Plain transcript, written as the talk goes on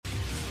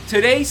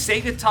Today,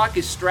 Sega Talk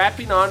is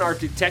strapping on our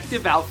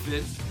detective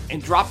outfit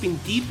and dropping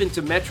deep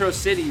into Metro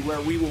City,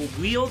 where we will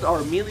wield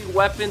our melee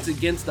weapons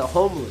against the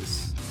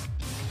homeless.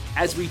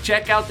 As we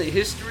check out the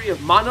history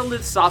of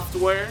Monolith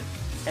Software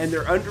and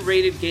their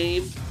underrated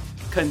game,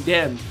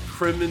 Condemned: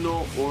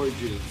 Criminal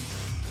Origins.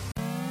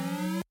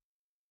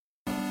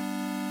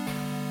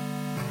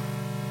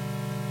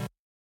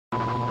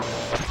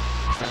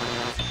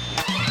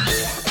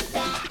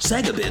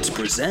 SegaBits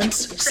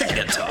presents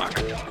Sega Talk,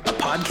 a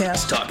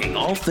podcast talking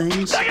all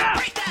things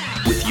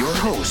Sega! With your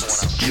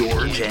hosts,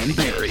 George and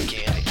Barry.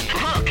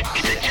 Look,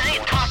 it's a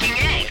giant talking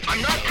egg.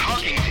 I'm not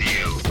talking to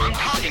you. I'm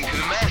talking to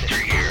the master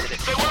here.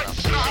 So what?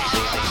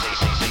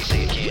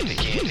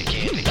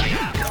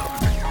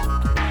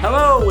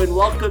 Hello and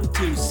welcome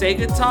to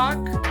Sega Talk,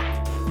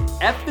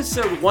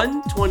 episode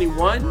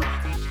 121.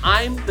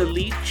 I'm the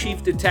lead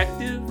chief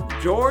detective,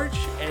 George,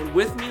 and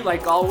with me,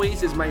 like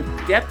always, is my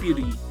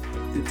deputy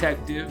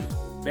detective,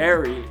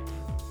 Barry.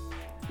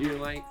 You didn't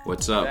like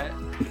What's up? that?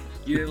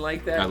 You didn't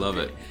like that? I love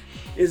it.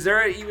 Is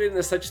there even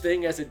a such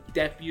thing as a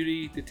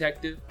deputy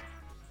detective?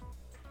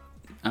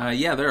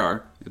 Yeah, there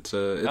are. It's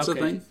a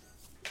thing.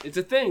 It's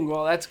a thing.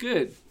 Well, that's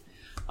good.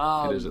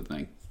 It is a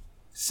thing.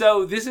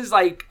 So this is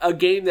like a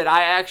game that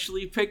I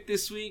actually picked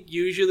this week.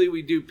 Usually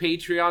we do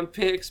Patreon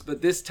picks,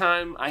 but this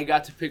time I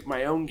got to pick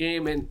my own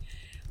game, and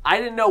I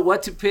didn't know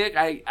what to pick.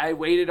 I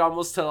waited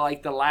almost till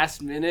like the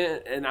last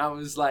minute, and I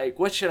was like,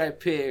 what should I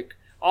pick?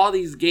 All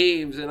these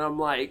games, and I'm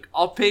like,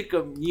 I'll pick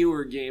a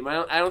newer game.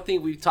 I don't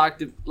think we've talked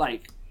to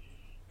like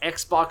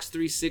Xbox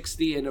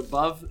 360 and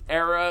above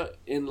era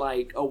in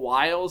like a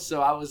while, so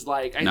I was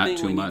like, I Not think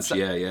too we much.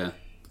 need Yeah.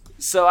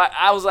 So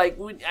I was like,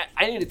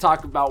 I need to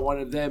talk about one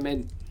of them,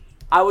 and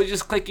I was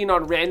just clicking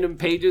on random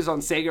pages on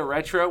Sega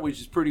Retro,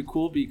 which is pretty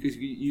cool because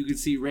you could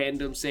see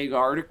random Sega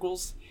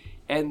articles.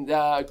 And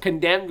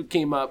Condemned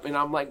came up, and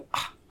I'm like,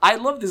 I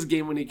love this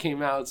game when it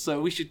came out,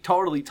 so we should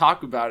totally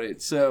talk about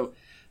it. So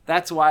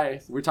that's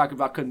why we're talking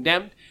about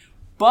Condemned.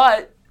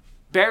 But,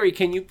 Barry,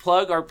 can you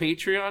plug our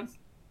Patreon?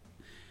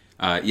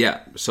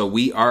 Yeah, so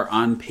we are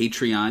on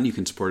Patreon. You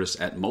can support us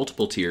at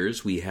multiple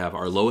tiers. We have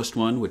our lowest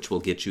one, which will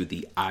get you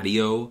the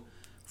audio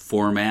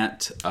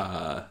format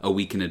a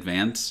week in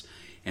advance.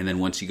 And then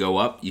once you go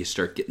up, you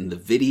start getting the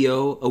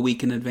video a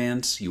week in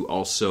advance. You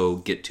also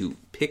get to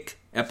pick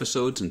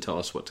episodes and tell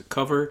us what to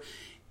cover.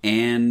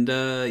 And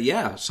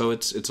so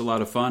it's a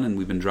lot of fun, and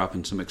we've been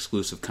dropping some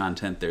exclusive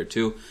content there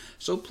too.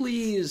 So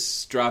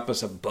please drop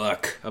us a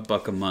buck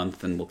a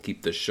month, and we'll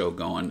keep this show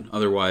going.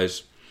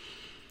 Otherwise,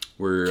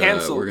 we're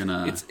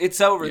gonna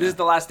it's over. Yeah, this is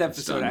the last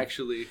episode,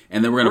 actually.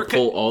 And then we're gonna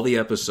pull all the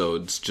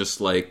episodes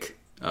just like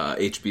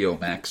HBO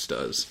Max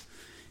does.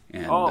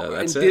 And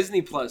that's and it.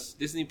 Disney Plus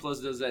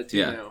does that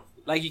too now.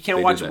 Like you can't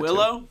They watch do that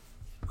Willow. too.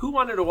 Who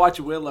wanted to watch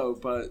Willow,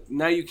 but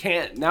now you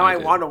can't. Now I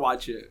want to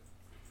watch it,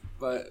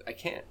 but I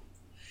can't.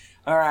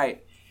 All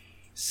right.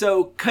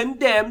 So,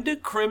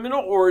 Condemned: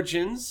 Criminal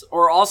Origins,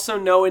 or also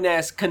known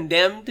as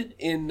Condemned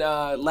in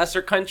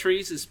lesser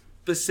countries,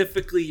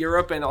 specifically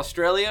Europe and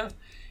Australia,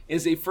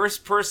 is a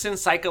first-person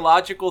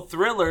psychological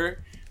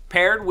thriller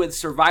paired with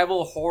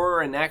survival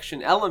horror and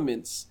action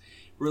elements.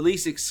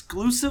 Released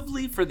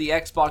exclusively for the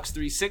Xbox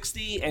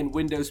 360 and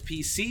Windows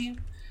PC.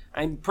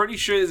 I'm pretty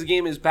sure this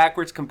game is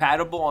backwards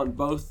compatible on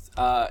both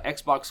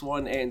Xbox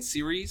One and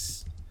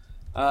Series.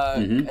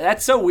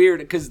 That's so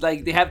weird because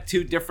like they have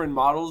two different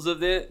models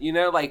of it. You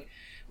know, like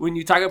when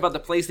you talk about the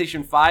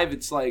PlayStation 5,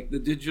 it's like the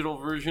digital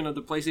version of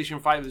the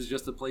PlayStation 5 is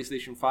just the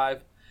PlayStation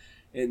 5,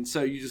 and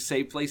so you just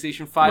say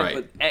PlayStation 5.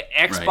 Right. But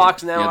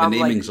Xbox now, the I'm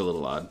naming's like, a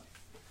little odd.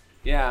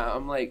 Yeah,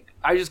 I'm like,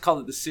 I just call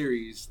it the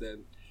Series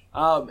then.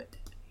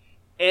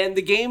 And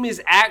the game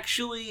is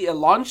actually a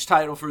launch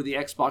title for the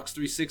Xbox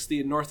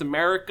 360 in North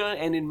America.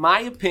 And in my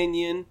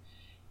opinion,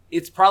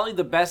 it's probably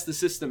the best the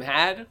system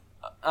had.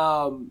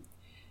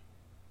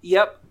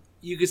 Yep,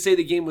 you could say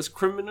the game was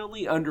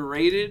criminally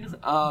underrated.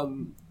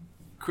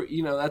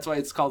 That's why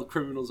it's called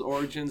Criminal's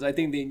Origins. I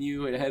think they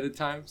knew it ahead of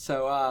time.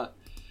 So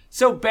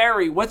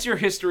Barry, what's your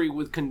history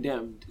with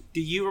Condemned?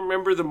 Do you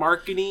remember the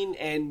marketing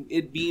and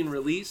it being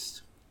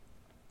released?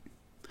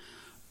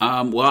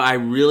 Well, I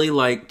really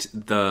liked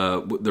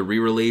the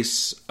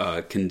re-release,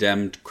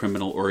 Condemned: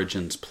 Criminal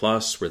Origins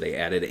Plus, where they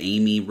added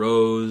Amy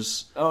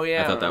Rose. Oh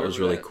yeah, I thought that was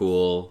really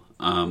cool.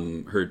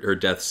 Her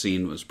death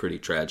scene was pretty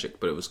tragic,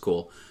 but it was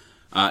cool.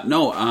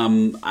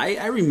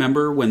 I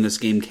remember when this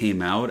game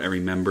came out. I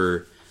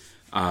remember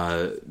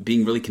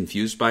being really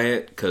confused by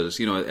it because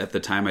at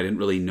the time I didn't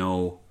really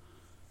know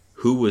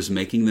who was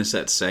making this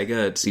at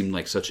Sega. It seemed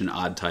like such an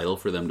odd title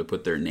for them to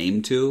put their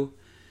name to.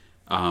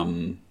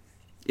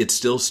 It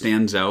still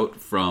stands out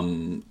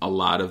from a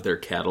lot of their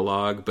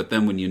catalog, but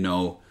then when you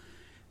know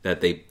that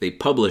they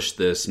published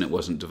this and it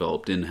wasn't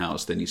developed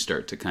in-house, then you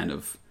start to kind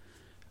of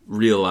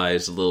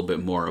realize a little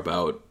bit more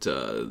about,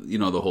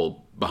 the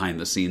whole behind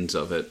the scenes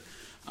of it.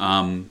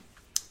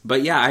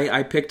 But yeah,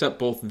 I picked up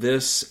both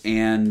this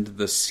and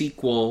the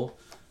sequel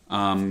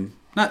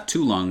not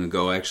too long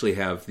ago. I actually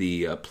have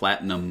the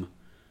Platinum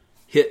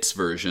Hits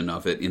version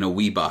of it in a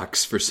Wii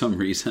box for some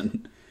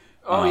reason.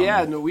 Oh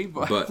yeah, no Wii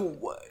but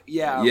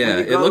yeah, yeah,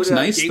 it looks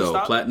nice though.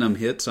 GameStop? Platinum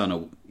hits in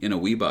a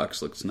Wii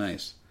box looks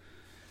nice.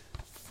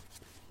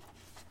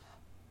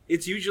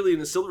 It's usually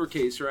in a silver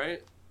case,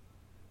 right?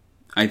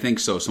 I think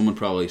so. Someone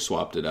probably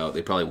swapped it out.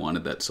 They probably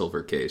wanted that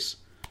silver case.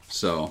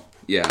 So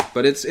yeah,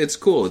 but it's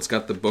cool. It's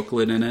got the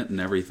booklet in it and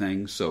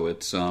everything. So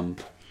it's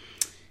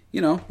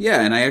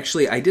yeah. And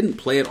I didn't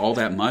play it all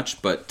that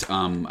much, but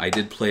I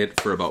did play it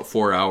for about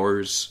 4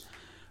 hours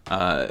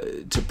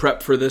to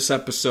prep for this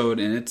episode,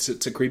 and it's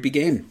a creepy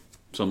game.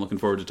 So I'm looking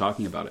forward to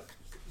talking about it.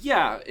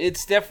 Yeah,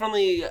 it's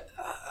definitely,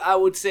 I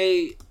would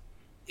say,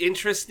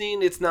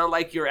 interesting. It's not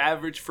like your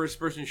average first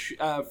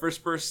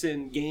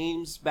person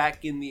games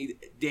back in the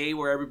day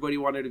where everybody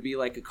wanted to be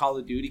like a Call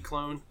of Duty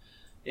clone.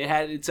 It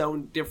had its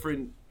own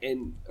different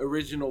and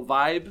original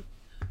vibe.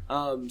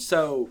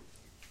 So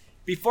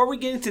before we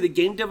get into the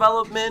game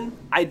development,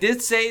 I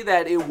did say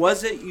that it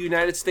was a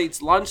United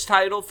States launch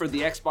title for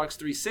the Xbox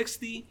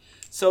 360.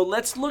 So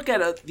let's look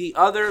at the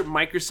other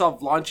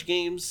Microsoft launch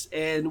games,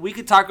 and we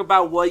could talk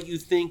about what you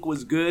think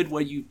was good,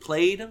 what you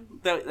played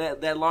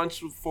that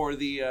launched for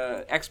the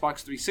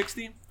Xbox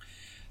 360.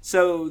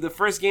 So the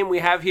first game we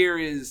have here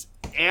is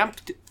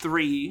Amped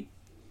 3.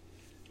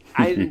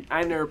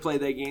 I never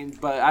played that game,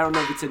 but I don't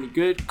know if it's any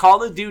good.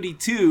 Call of Duty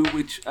 2,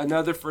 which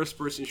another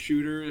first-person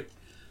shooter.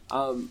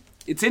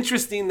 It's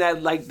interesting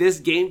that like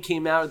this game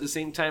came out at the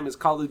same time as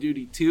Call of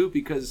Duty 2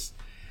 because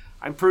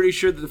I'm pretty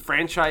sure that the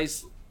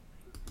franchise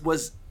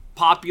was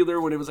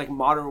popular when it was like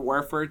Modern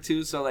Warfare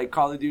 2, so like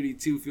Call of Duty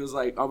 2 feels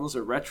like almost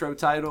a retro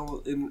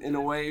title in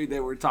a way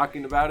that we're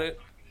talking about it.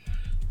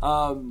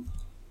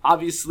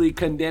 Obviously,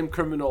 Condemned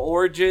Criminal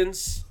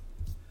Origins,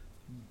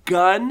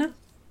 Gun.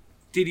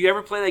 Did you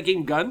ever play that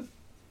game, Gun?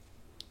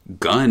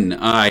 Gun.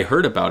 I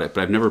heard about it,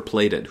 but I've never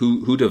played it.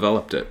 Who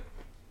developed it?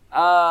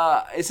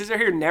 It says right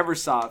here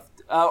Neversoft,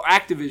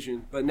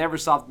 Activision, but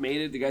Neversoft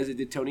made it. The guys that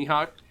did Tony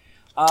Hawk.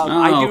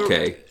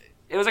 Okay.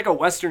 It was like a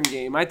Western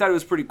game. I thought it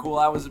was pretty cool.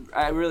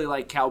 I really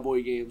like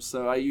cowboy games,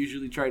 so I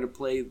usually try to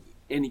play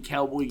any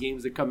cowboy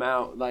games that come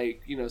out,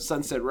 like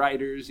Sunset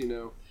Riders,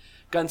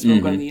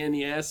 Gunsmoke on the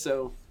NES.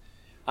 So,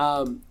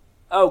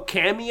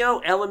 Cameo,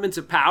 Elements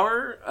of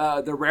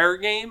Power, the Rare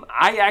game.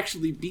 I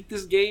actually beat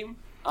this game.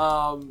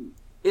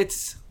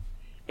 It's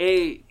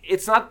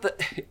not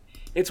the.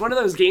 It's one of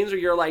those games where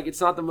you're like, it's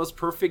not the most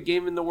perfect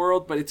game in the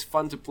world, but it's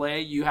fun to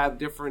play. You have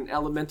different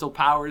elemental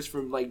powers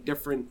from like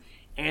different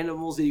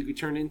animals that you could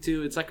turn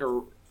into. It's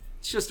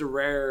just a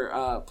rare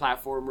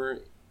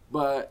platformer,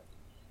 but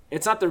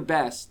it's not their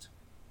best.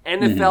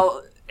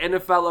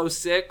 NFL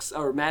 06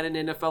 or Madden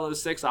NFL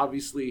 06,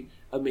 obviously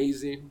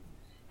amazing.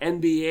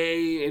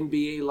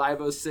 NBA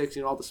Live 06,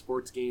 all the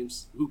sports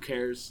games. Who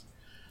cares?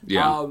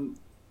 Yeah.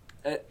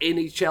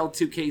 NHL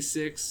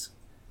 2K6.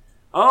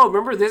 Oh,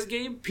 remember this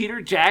game?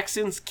 Peter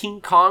Jackson's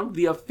King Kong,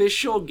 the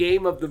official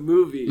game of the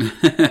movie.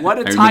 What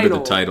a I title. remember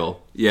the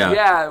title. Yeah.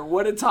 Yeah,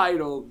 what a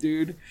title,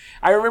 dude.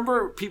 I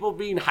remember people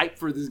being hyped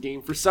for this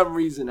game for some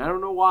reason. I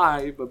don't know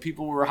why, but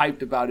people were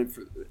hyped about it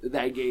for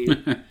that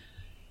game.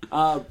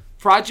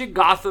 Project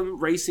Gotham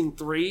Racing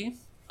 3.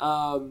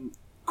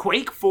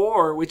 Quake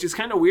 4, which is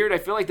kind of weird. I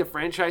feel like the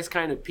franchise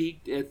kind of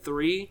peaked at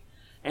 3,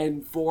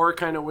 and 4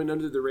 kind of went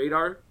under the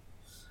radar.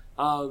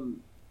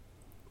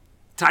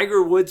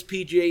 Tiger Woods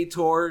PGA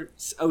Tour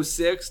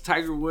 06.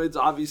 Tiger Woods,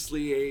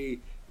 obviously a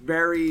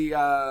very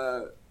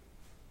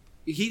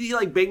he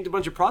like banged a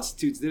bunch of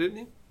prostitutes, didn't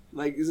he?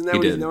 Like, isn't that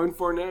what he's known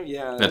for now?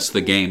 Yeah, that's the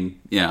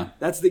game. Yeah,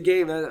 that's the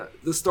game.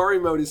 The story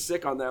mode is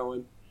sick on that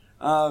one.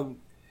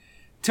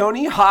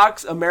 Tony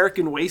Hawk's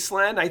American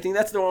Wasteland. I think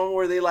that's the one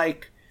where they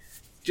like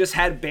just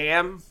had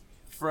Bam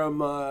from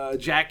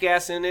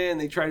Jackass in it, and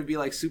they try to be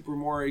like super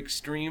more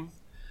extreme.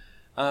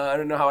 I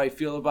don't know how I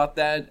feel about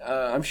that.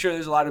 I'm sure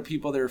there's a lot of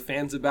people that are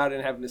fans about it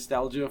and have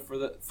nostalgia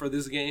for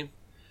this game.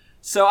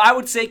 So I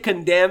would say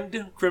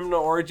Condemned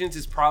Criminal Origins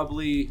is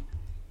probably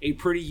a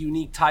pretty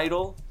unique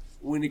title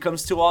when it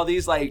comes to all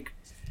these. Like,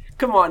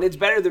 come on, it's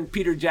better than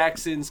Peter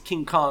Jackson's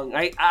King Kong.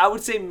 I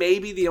would say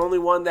maybe the only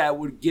one that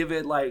would give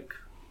it like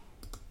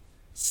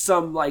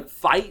some like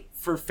fight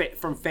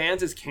from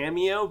fans is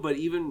Cameo, but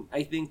even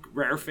I think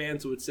Rare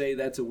fans would say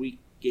that's a weak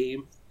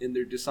game in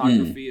their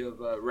discography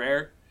of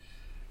Rare.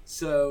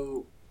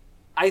 So,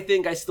 I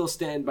think I still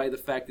stand by the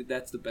fact that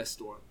that's the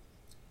best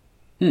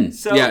one.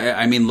 So, yeah,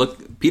 I mean,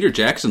 look, Peter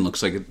Jackson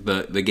looks like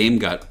the game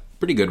got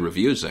pretty good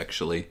reviews,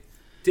 actually.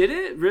 Did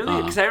it?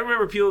 Really? Because I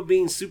remember people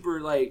being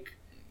super, like,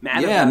 mad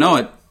about it. Yeah,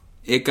 no,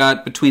 it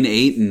got between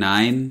 8 and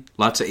 9.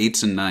 Lots of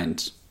 8s and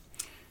 9s.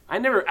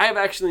 I've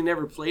actually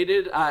never played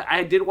it.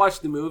 I did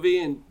watch the movie,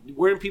 and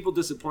weren't people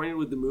disappointed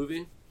with the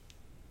movie?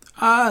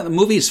 The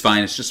movie's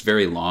fine. It's just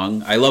very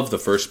long. I love the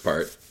first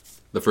part.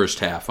 The first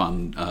half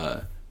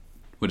on...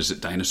 what is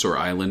it, Dinosaur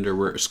Island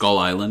or Skull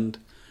Island,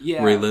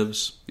 where he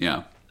lives?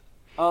 Yeah.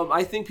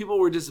 I think people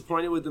were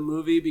disappointed with the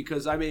movie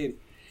because, I mean,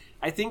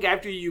 I think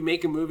after you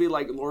make a movie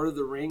like Lord of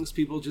the Rings,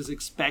 people just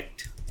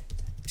expect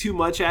too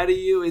much out of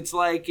you. It's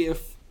like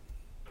if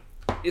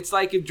it's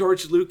like if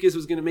George Lucas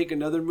was going to make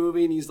another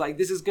movie and he's like,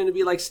 this is going to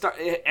be like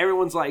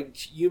everyone's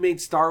like, you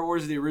made Star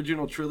Wars the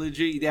original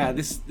trilogy. Yeah,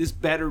 this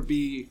better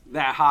be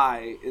that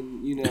high.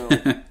 And, you know.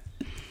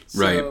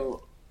 Right.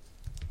 So,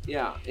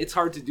 yeah, it's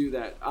hard to do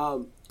that.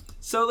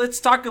 So let's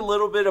talk a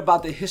little bit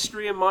about the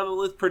history of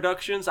Monolith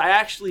Productions. I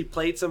actually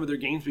played some of their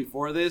games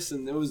before this,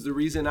 and it was the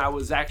reason I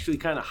was actually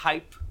kind of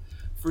hype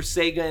for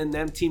Sega and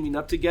them teaming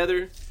up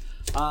together.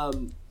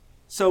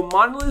 So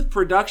Monolith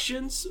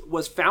Productions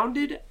was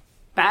founded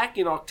back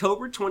in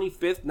October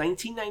 25th,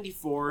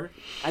 1994,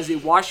 as a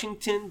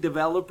Washington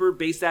developer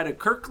based out of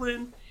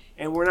Kirkland.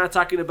 And we're not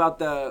talking about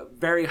the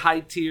very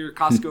high-tier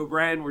Costco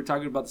brand. We're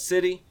talking about the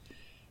city.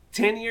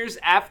 10 years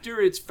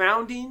after its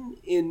founding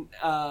in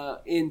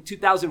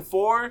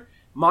 2004,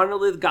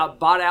 Monolith got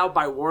bought out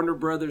by Warner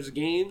Brothers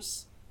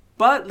Games.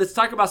 But let's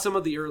talk about some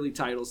of the early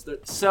titles.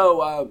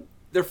 So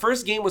their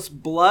first game was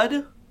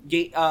Blood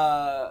in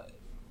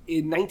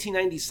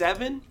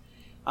 1997.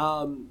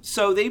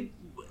 So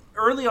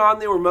early on,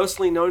 they were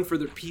mostly known for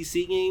their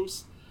PC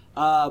games.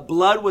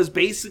 Blood was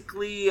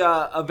basically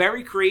a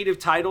very creative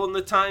title in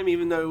the time,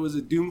 even though it was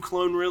a Doom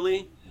clone,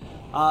 really.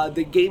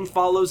 The game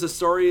follows the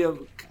story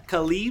of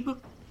Khalib,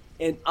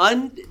 an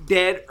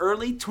undead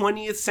early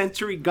 20th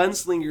century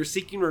gunslinger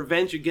seeking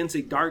revenge against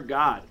a dark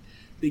god.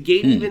 The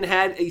game even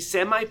had a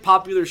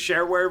semi-popular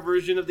shareware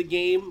version of the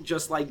game,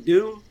 just like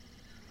Doom.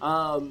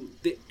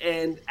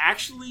 And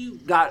actually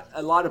got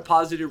a lot of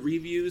positive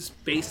reviews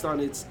based on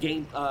its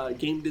game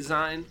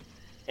design.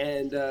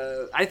 And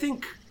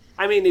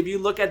if you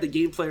look at the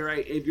gameplay,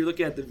 right, if you're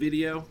looking at the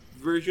video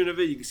version of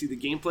it, you can see the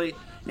gameplay.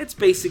 It's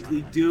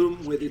basically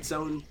Doom with its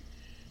own...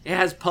 It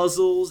has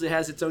puzzles, it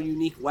has its own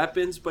unique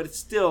weapons, but it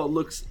still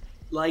looks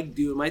like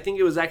Doom. I think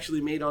it was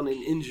actually made on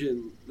an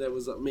engine that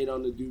was made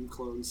on the Doom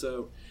clone.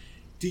 So,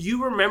 do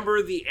you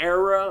remember the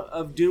era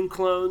of Doom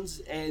clones,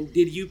 and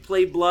did you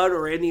play Blood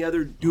or any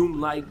other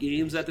Doom-like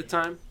games at the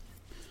time?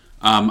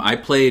 I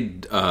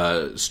played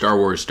Star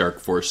Wars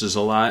Dark Forces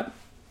a lot.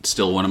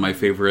 Still one of my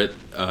favorite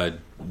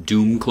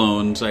Doom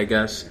clones, I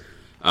guess.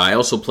 I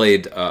also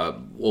played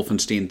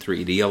Wolfenstein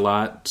 3D a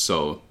lot,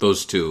 so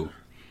those two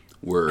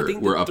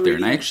were up there.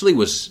 And I actually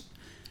was...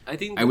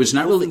 I was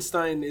not really...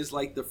 Wolfenstein is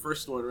like the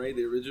first one, right?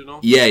 The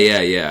original?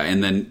 Yeah.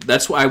 And then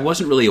that's why I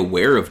wasn't really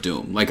aware of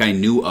Doom. Like, I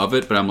knew of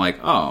it, but I'm like,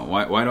 oh,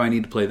 why do I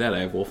need to play that? I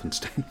have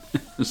Wolfenstein.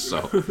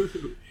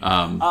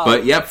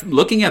 But yeah,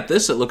 looking at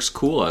this, it looks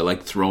cool. I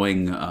like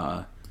throwing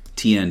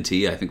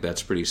TNT. I think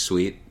that's pretty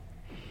sweet.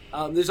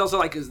 There's also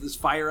like this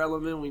fire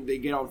element when they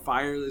get on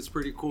fire. That's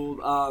pretty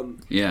cool.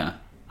 Yeah.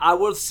 I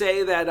will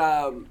say that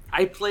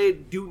I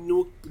played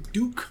Duke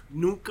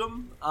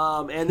Nukem,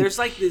 and there's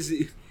like this...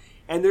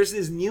 And there's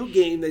this new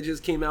game that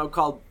just came out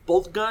called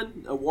Bolt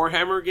Gun, a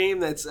Warhammer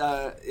game. That's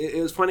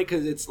it was funny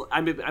because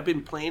I've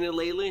been playing it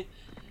lately.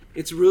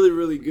 It's really,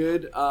 really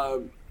good.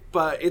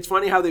 But it's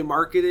funny how they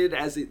market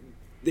it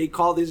they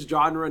call this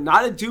genre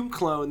not a Doom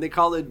clone. They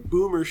call it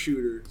boomer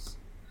shooters.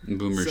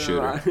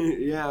 Shooter.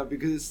 Yeah,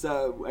 because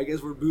I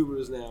guess we're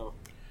boomers now.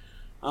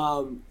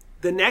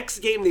 The next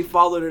game they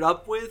followed it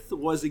up with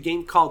was a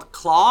game called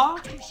Claw.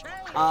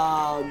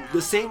 The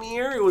same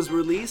year it was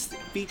released.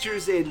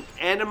 Features an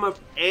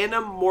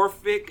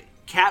anamorphic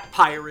cat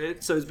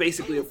pirate, so it's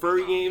basically a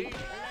furry game,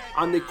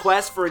 on the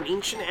quest for an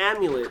ancient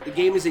amulet. The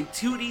game is a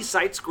 2D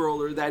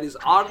side-scroller that is,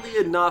 oddly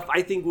enough,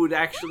 I think would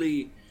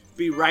actually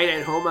be right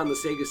at home on the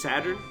Sega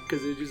Saturn,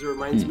 because it just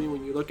reminds me,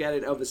 when you look at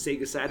it, of a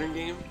Sega Saturn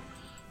game.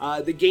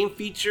 The game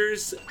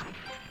features...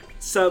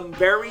 some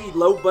very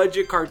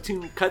low-budget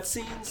cartoon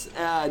cutscenes,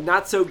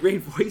 not so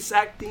great voice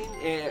acting.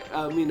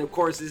 And, of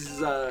course, this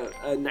is a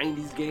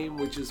 90s game,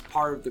 which is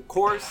part of the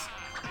course.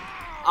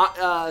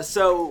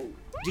 So,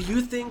 do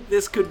you think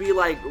this could be,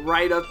 like,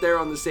 right up there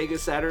on the Sega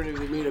Saturn if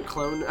they made a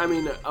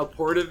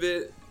port of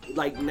it,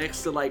 like,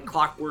 next to, like,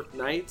 Clockwork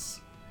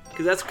Knights?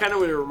 Because that's kind of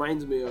what it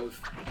reminds me of.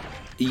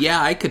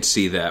 Yeah, I could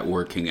see that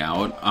working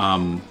out.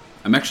 I'm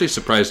actually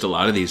surprised a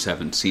lot of these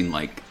haven't seen,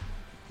 like,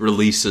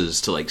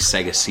 releases to like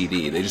Sega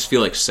CD. They just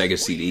feel like Sega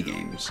CD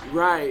games.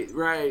 Right.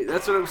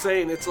 That's what I'm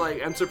saying. It's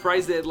like, I'm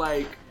surprised that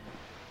like,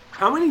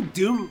 how many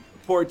Doom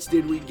ports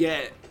did we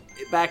get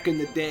back in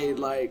the day,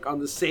 like on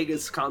the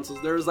Sega's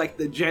consoles? There was like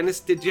the Genesis.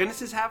 Did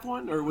Genesis have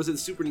one, or was it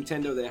Super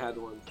Nintendo that had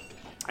one?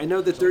 I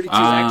know the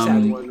 32X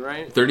had one,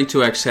 right?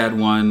 32X had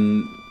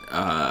one.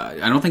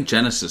 I don't think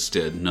Genesis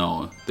did.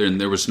 No,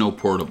 there was no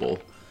portable.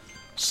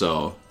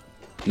 So,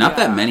 not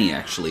that many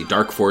actually.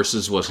 Dark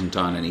Forces wasn't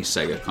on any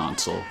Sega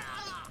console.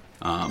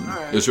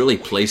 It was really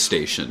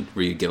PlayStation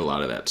where you get a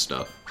lot of that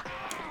stuff.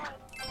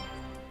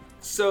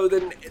 So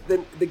then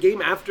the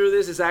game after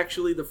this is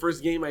actually the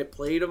first game I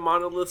played of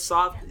Monolith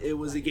Soft. It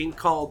was a game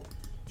called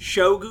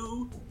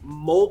Shogu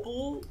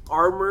Mobile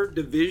Armor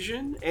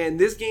Division. And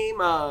this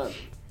game,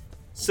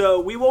 so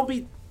we won't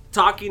be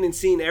talking and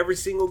seeing every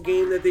single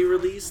game that they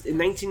released. In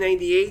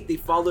 1998, they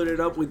followed it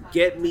up with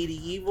Get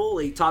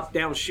Medieval, a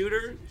top-down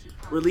shooter.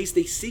 Released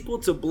a sequel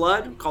to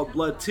Blood called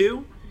Blood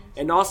 2.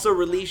 And also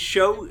released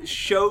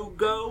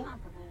Shogo,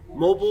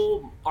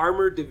 Mobile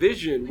Armor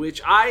Division,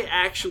 which I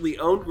actually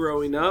owned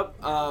growing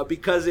up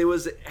because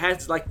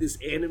had like this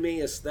anime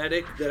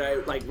aesthetic that I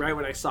like. Right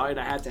when I saw it,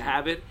 I had to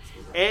have it,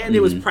 and it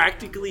was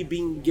practically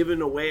being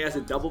given away as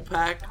a double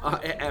pack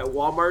at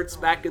Walmart's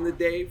back in the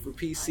day for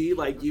PC.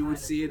 Like you would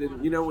see it,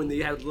 and when they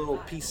had a little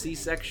PC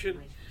section,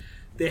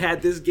 they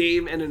had this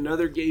game and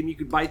another game you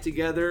could buy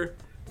together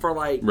for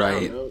like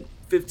I don't know,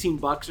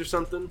 $15 or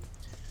something.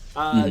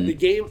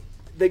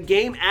 The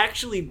game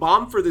actually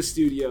bombed for the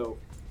studio.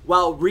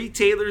 While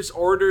retailers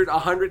ordered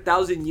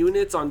 100,000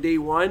 units on day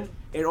one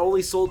and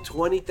only sold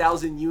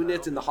 20,000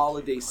 units in the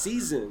holiday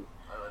season,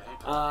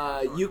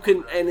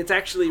 and it's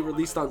actually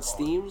released on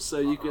Steam, so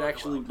you could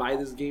actually buy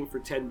this game for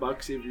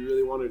 $10 if you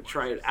really wanted to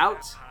try it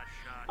out.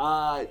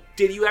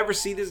 Did you ever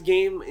see this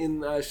game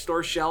in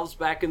store shelves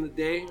back in the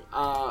day?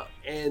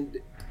 And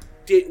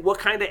what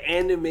kind of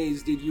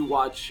animes did you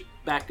watch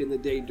back in the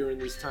day during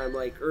this time,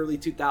 like early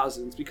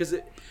 2000s? Because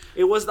it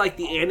was like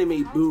the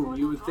anime boom.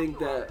 You would think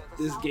that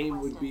this game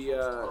would be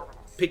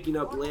picking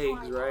up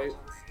legs, right?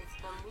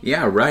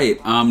 Yeah, right.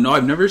 No,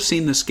 I've never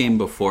seen this game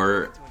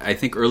before. I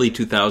think early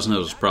 2000 I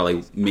was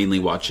probably mainly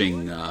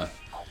watching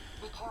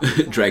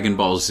Dragon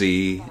Ball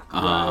Z.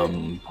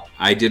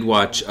 I did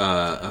watch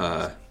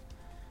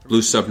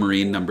Blue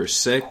Submarine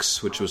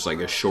 #6, which was like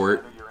a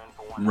short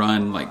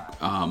run, like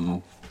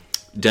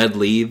Dead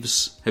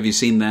Leaves. Have you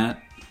seen that?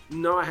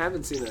 No, I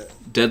haven't seen it.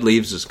 Dead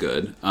Leaves is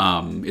good.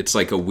 It's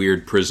like a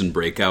weird prison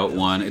breakout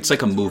one. It's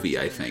like a movie,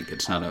 I think.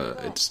 It's not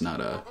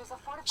a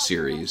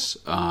series.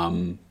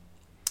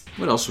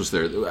 What else was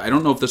there? I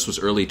don't know if this was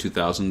early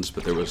 2000s,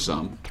 but there was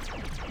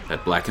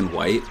that Black and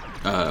White.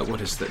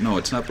 What is that? No,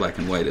 it's not Black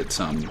and White. It's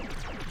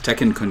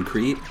Tekken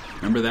Concrete.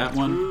 Remember that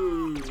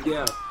one?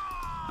 Yeah.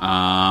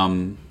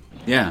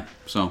 Yeah.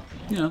 So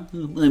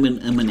I'm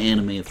an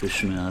anime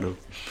aficionado.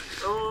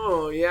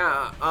 Oh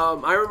yeah,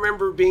 I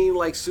remember being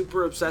like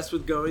super obsessed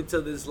with going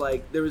to this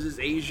there was this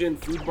Asian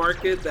food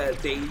market that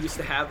they used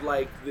to have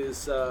like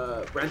this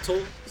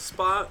rental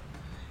spot,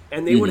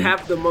 and they would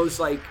have the most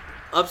like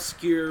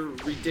obscure,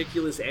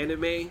 ridiculous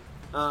anime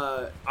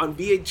on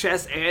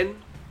VHS and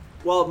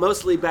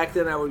mostly back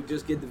then I would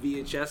just get the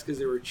VHS because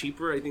they were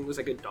cheaper. I think it was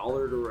like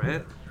 $1 to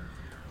rent,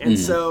 and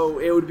so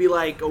it would be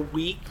like a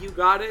week you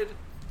got it.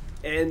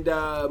 And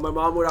my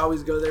mom would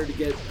always go there to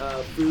get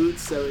food,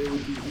 so it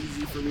would be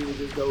easy for me to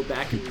just go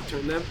back and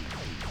return them.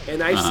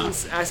 And I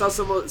saw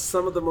some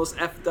of the most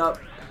effed up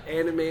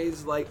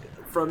animes like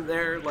from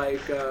there,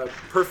 like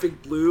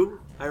Perfect Blue.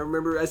 I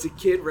remember as a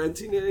kid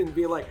renting it and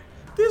being like,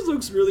 "This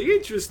looks really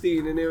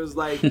interesting," and it was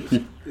like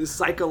this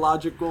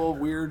psychological,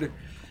 weird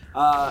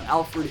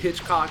Alfred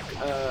Hitchcock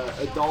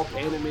adult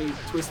anime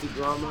twisted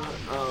drama.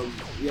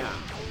 Yeah.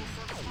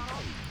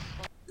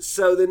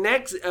 So the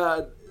next.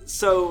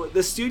 So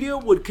the studio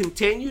would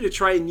continue to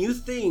try new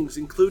things,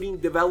 including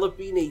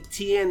developing a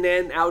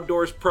TNN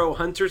Outdoors Pro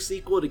Hunter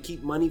sequel to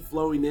keep money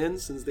flowing in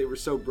since they were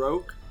so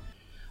broke.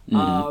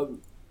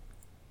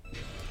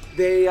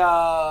 They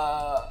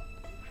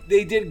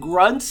did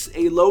Grunts,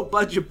 a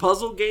low-budget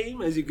puzzle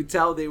game. As you could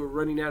tell, they were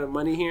running out of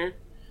money here.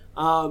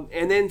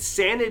 And then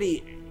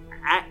Sanity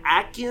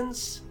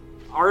Atkins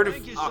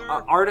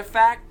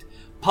Artifact,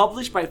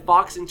 published by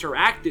Fox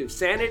Interactive.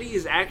 Sanity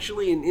is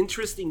actually an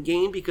interesting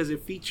game because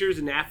it features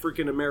an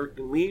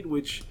African-American lead,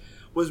 which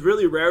was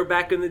really rare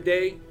back in the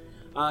day.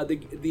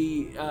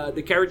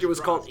 The character was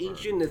called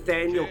Agent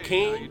Nathaniel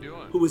Kane,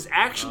 who was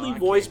actually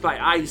voiced by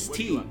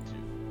Ice-T.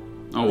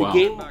 Oh wow!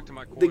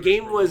 The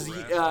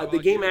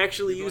game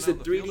actually used a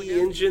 3D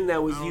engine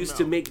that was used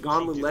to make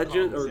Gauntlet.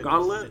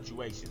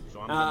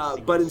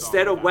 But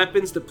instead of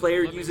weapons, the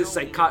player uses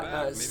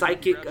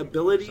psychic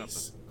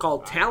abilities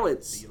called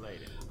talents.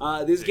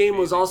 This game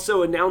was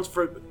also announced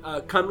for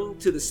coming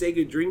to the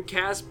Sega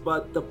Dreamcast,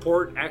 but the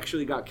port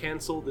actually got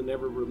canceled and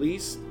never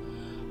released.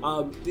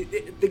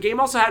 The game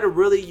also had a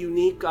really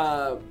unique,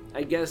 I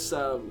guess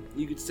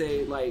you could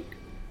say, like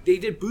they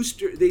did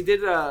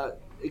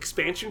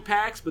expansion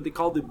packs, but they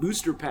called it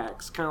booster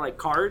packs, kind of like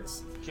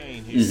cards.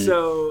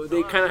 So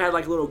they kind of had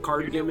like a little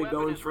card gimmick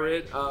going for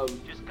it.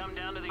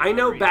 I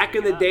know back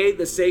in the day,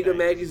 the Sega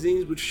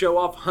magazines would show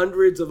off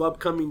hundreds of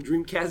upcoming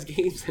Dreamcast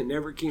games that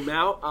never came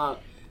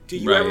out. Do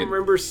you ever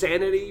remember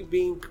Sanity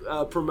being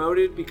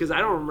promoted? Because I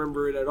don't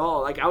remember it at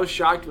all. Like, I was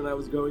shocked when I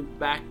was going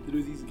back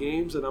through these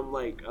games, and I'm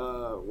like,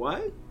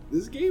 what?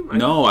 This game?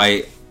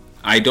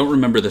 I don't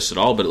remember this at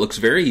all, but it looks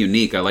very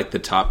unique. I like the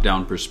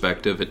top-down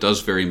perspective. It does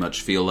very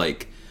much feel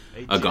like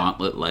a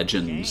Gauntlet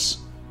Legends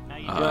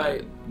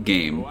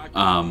game.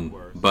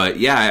 But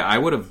yeah, I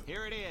would have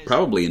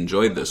probably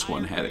enjoyed this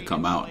one had it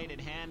come out.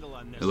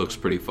 It looks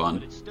pretty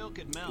fun.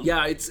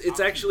 Yeah, it's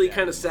actually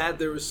kind of sad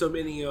there were so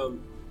many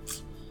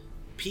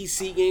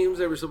PC games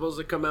that were supposed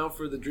to come out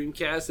for the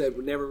Dreamcast that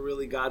never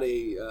really got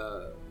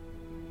a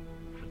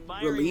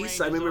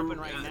release. I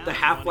remember the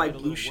Half-Life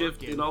Blue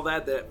Shift and all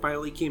that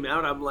finally came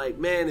out. I'm like,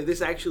 man, if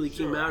this actually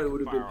came out, it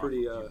would have been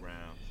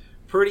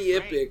pretty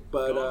epic.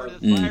 But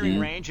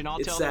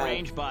it's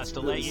sad.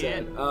 Really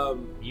sad.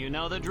 You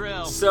know the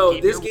drill. So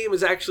this game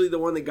is actually the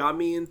one that got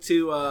me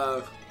into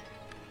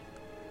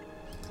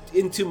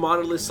into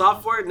Monolith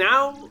Software.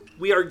 Now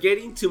we are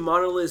getting to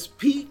Monolith's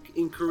peak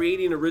in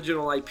creating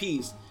original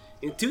IPs.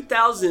 In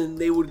 2000,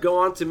 they would go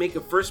on to make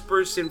a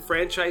first-person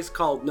franchise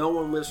called No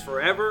One Lives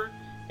Forever,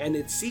 and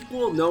its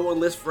sequel, No One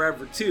Lives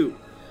Forever 2.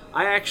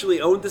 I actually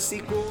owned the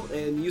sequel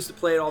and used to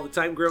play it all the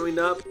time growing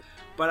up,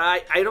 but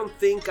I don't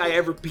think I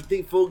ever beat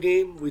the full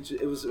game, which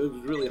it was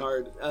really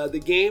hard. The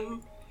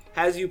game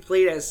has you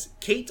played as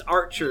Kate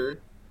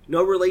Archer,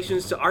 no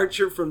relations to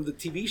Archer from the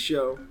TV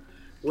show,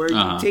 where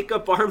you take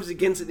up arms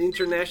against an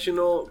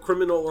international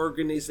criminal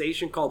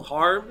organization called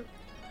HARM.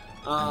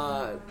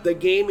 The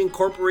game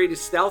incorporated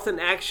stealth and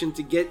action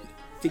to get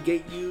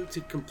you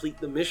to complete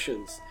the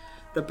missions.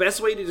 The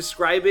best way to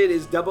describe it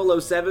is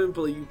 007,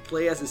 but you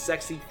play as a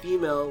sexy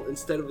female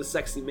instead of a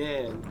sexy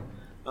man.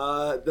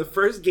 The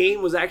first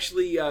game was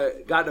actually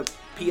got a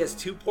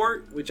PS2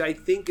 port, which I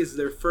think is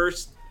their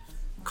first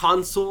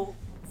console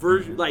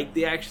version, like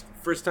the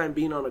first time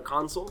being on a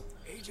console.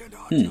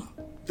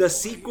 The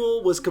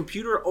sequel was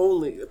computer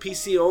only,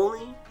 PC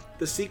only.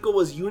 The sequel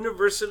was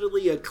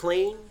universally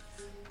acclaimed,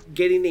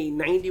 getting a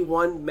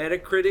 91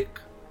 Metacritic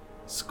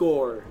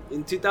score.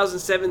 In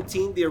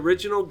 2017, the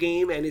original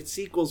game and its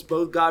sequels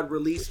both got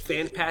released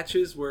fan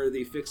patches where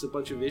they fixed a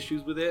bunch of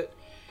issues with it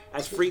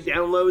as free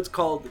downloads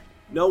called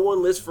No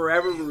One Lives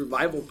Forever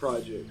Revival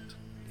Project.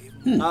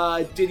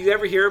 Did you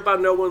ever hear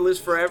about No One Lives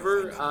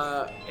Forever?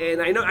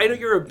 And I know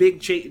you're a big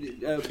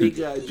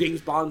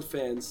James Bond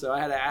fan, so I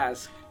had to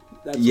ask.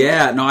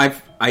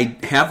 I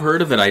have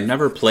heard of it. I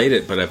never played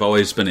it, but I've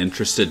always been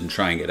interested in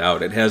trying it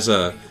out. It has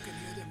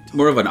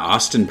more of an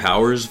Austin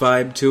Powers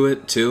vibe to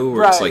it too,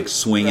 where it's like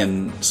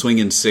swinging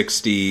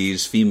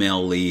 60s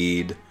female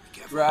lead.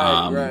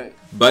 Right.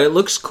 But it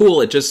looks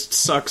cool. It just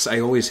sucks. I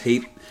always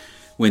hate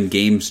when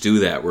games do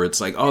that, where it's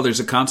like, oh, there's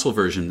a console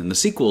version and the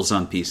sequel's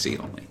on PC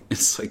only.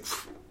 It's like,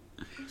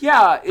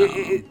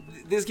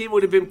 this game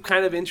would have been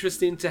kind of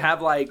interesting to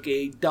have like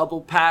a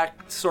double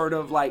pack sort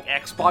of like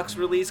Xbox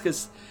release,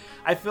 because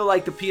I feel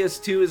like the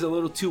PS2 is a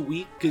little too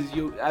weak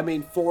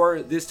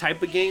for this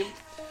type of game.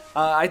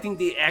 I think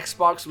the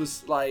Xbox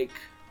was like,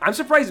 I'm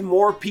surprised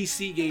more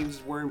PC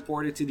games were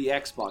imported to the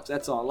Xbox.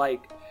 That's all.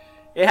 Like,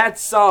 it had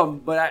some,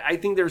 but I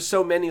think there's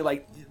so many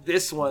like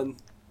this one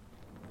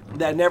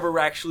that never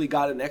actually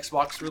got an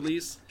Xbox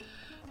release,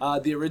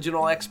 the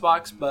original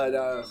Xbox. But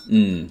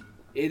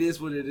it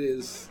is what it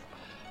is.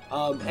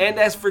 And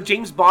as for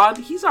James Bond,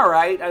 he's all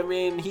right. I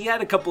mean, he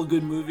had a couple of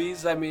good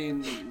movies. I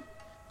mean,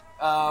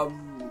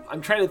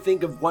 I'm trying to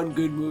think of one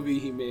good movie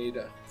he made.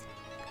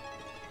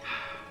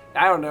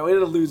 I don't know.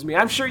 It'll lose me.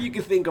 I'm sure you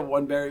can think of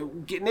one, Barry.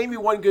 Name me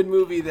one good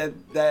movie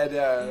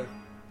that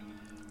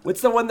what's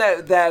the one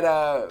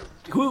that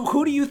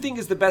who do you think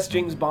is the best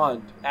James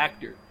Bond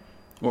actor?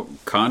 Well,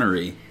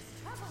 Connery.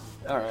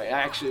 All right,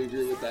 I actually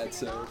agree with that.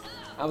 So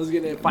I was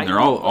gonna fight. They're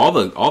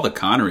all the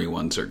Connery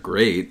ones are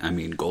great. I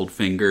mean,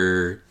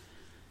 Goldfinger,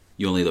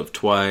 You Only Live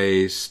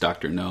Twice,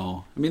 Dr.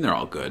 No. I mean, they're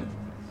all good.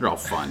 They're all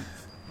fun.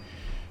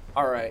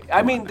 All right.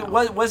 I mean,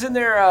 wasn't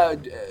there?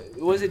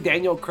 Was it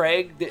Daniel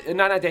Craig?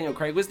 Not Daniel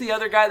Craig. Was the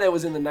other guy that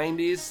was in the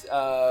 90s?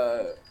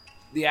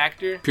 The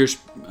actor?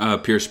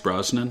 Pierce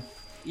Brosnan.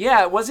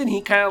 Yeah, wasn't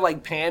he kind of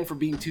like panned for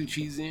being too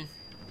cheesy?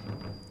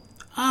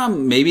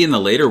 Maybe in the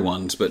later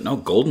ones, but no,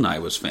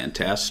 GoldenEye was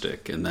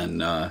fantastic. And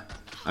then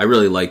I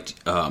really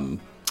liked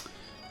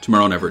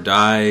Tomorrow Never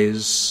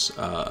Dies,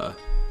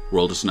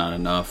 World Is Not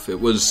Enough. It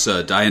was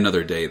Die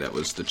Another Day that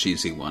was the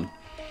cheesy one.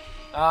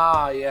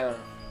 Ah, yeah.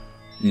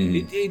 Do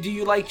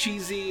you like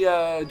cheesy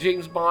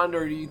James Bond,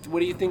 or what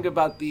do you think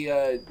about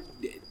the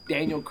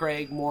Daniel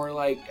Craig, more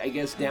like, I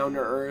guess, down to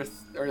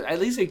earth? Or at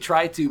least they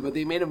tried to, but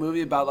they made a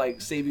movie about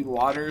like saving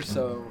water,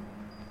 so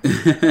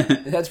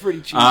that's pretty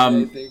cheesy,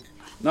 I think.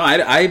 No,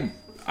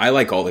 I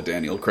like all the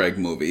Daniel Craig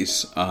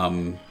movies.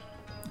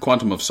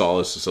 Quantum of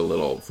Solace is a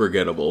little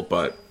forgettable,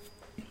 but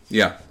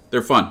yeah,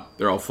 they're fun.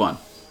 They're all fun.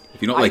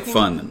 If you don't like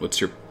fun, then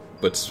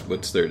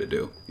what's there to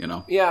do, you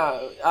know?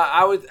 Yeah,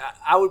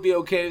 I would be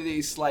okay if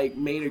they like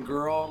made a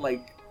girl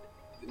like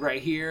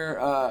right here,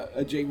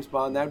 a James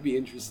Bond. That'd be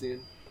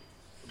interesting,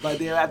 but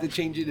they have to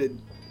change it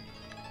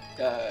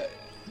to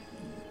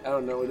I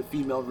don't know what a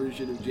female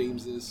version of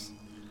James is.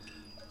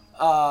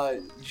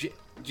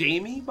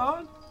 Jamie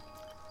Bond.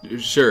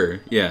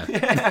 Sure.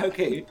 Yeah.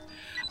 Okay.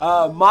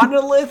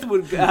 Monolith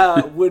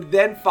would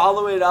then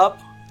follow it up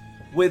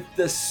with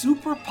the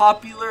super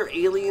popular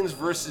Aliens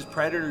vs.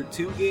 Predator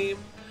 2 game.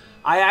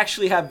 I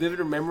actually have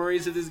vivid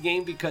memories of this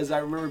game because I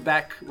remember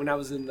back when I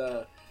was in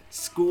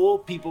school,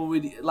 people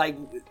would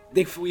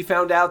we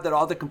found out that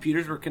all the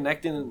computers were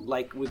connected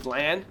like with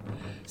LAN,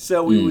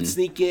 so we would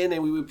sneak in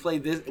and we would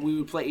play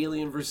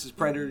Alien vs.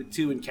 Predator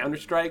 2 and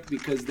Counter-Strike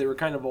because they were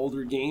kind of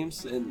older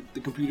games and the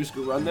computers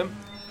could run them.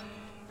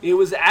 It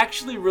was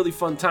actually really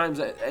fun times,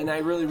 and I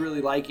really,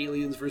 really like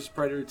Aliens vs.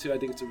 Predator 2. I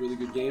think it's a really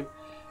good game.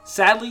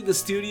 Sadly, the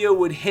studio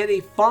would hit a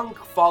funk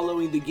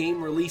following the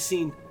game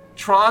releasing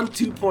Tron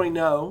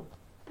 2.0,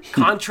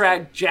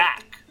 Contract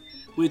Jack,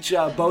 which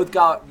both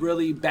got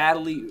really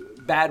bad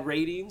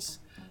ratings.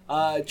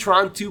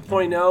 Tron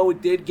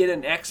 2.0 did get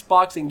an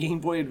Xbox and Game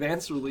Boy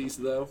Advance release,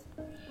 though.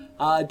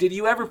 Did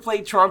you ever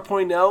play Tron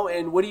 0.0?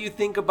 And what do you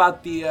think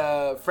about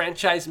the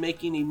franchise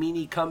making a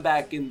mini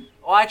comeback in...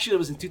 Well, actually, it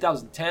was in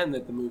 2010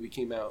 that the movie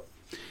came out.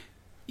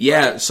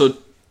 Yeah, so...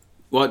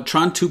 Well,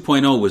 Tron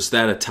 2.0, was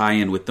that a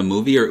tie-in with the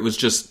movie, or it was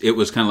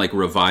kind of like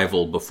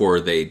revival before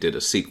they did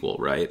a sequel,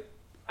 right?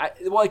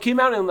 Well, it came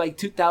out in like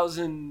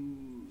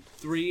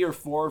 2003 or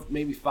 4,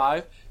 maybe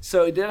 5.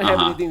 So it didn't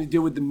have anything to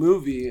do with the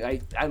movie.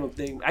 I don't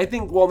think. I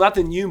think, well, not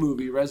the new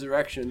movie,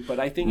 Resurrection, but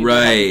I think it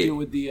had to do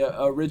with the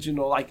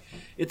original. Like,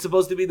 it's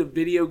supposed to be the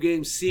video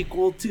game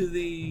sequel to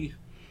the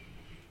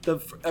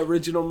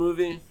original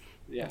movie.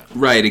 Yeah.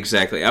 Right,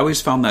 exactly. I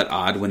always found that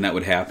odd when that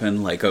would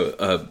happen. Like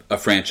a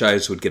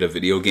franchise would get a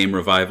video game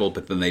revival,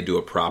 but then they do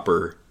a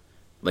proper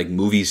like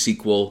movie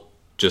sequel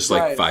just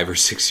like 5 or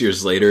 6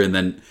 years later, and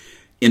then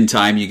in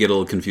time you get a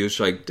little confused.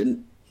 Like,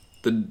 didn't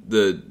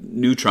the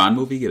new Tron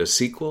movie get a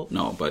sequel?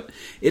 No, but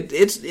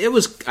it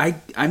was.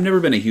 I've never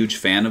been a huge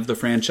fan of the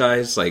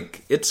franchise.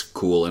 Like, it's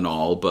cool and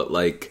all, but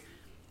like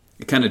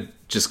it kind of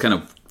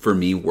for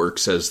me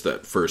works as the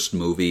first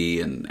movie,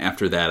 and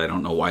after that I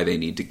don't know why they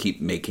need to keep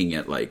making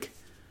it like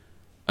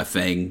a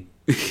thing.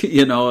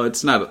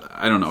 It's not,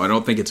 I don't know, I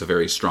don't think it's a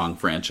very strong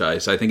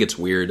franchise. I think it's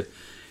weird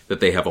that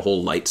they have a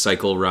whole light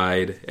cycle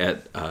ride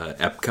at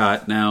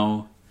Epcot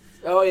now.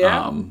 Oh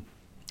yeah.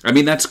 I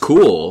mean, that's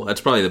cool.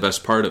 That's probably the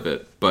best part of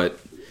it. But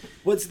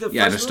was the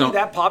first movie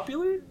that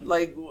popular?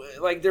 Like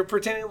they're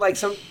pretending, like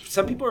some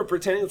people are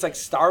pretending it's like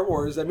Star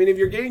Wars. I mean, if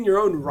you're getting your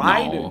own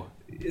ride,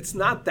 it's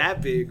not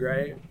that big,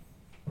 right?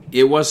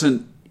 It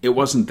wasn't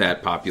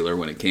that popular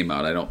when it came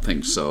out. I don't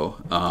think so.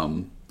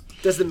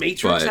 Does the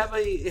Matrix have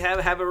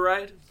a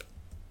ride?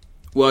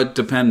 Well, it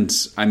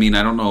depends. I mean,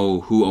 I don't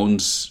know who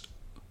owns...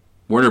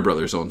 Warner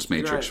Brothers owns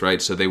Matrix,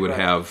 right? So they would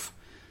have...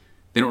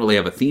 They don't really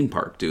have a theme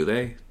park, do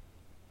they?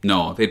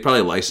 No, they'd probably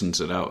license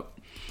it out.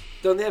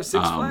 Don't they have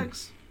Six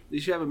Flags? They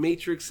should have a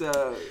Matrix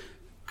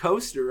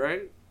coaster,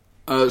 right?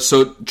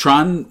 So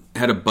Tron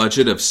had a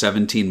budget of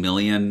 $17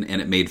 million,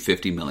 and it made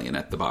 $50 million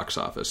at the box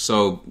office.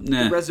 So,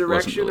 the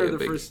Resurrection really or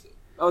the first?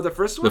 Oh, the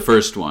first one? The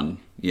first one,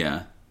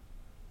 yeah.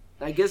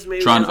 I guess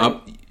maybe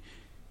Tron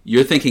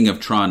You're thinking of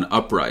Tron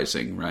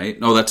Uprising, right?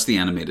 No, that's the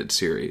animated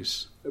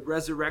series.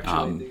 Resurrection,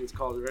 I think it's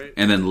called, right?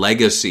 And then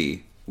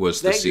Legacy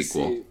was the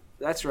sequel.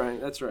 That's right.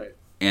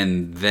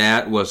 And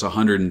that was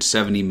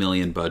 $170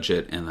 million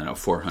budget, and then a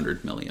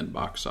 $400 million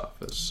box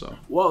office. So,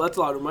 whoa, that's a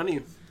lot of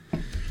money.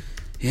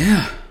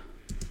 Yeah,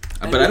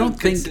 but I don't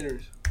think.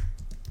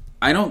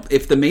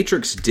 If the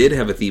Matrix did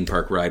have a theme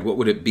park ride, what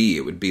would it be?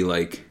 It would be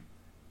like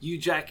you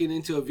jacking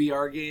into a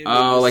VR game.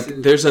 Oh, like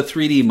there's a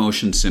 3D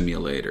motion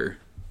simulator,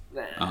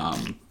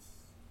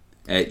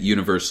 at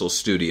Universal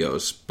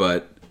Studios,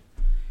 but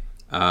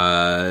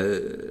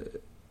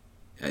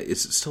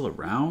is it still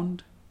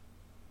around?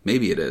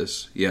 Maybe it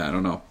is. Yeah, I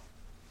don't know.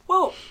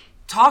 Well,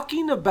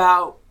 talking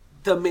about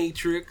the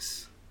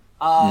Matrix,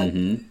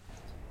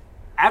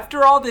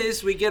 after all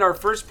this, we get our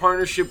first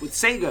partnership with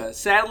SEGA.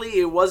 Sadly,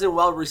 it wasn't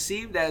well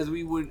received as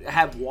we would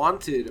have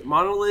wanted.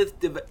 Monolith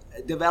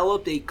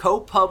developed a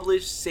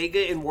co-published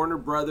SEGA and Warner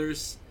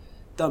Brothers,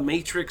 The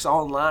Matrix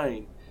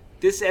Online.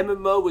 This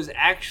MMO was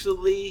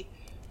actually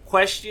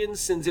questioned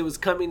since it was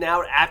coming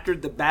out after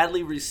the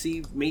badly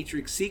received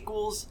Matrix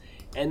sequels.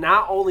 And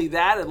not only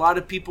that, a lot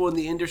of people in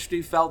the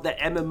industry felt that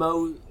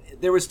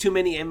there was too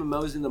many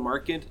MMOs in the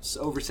market. It's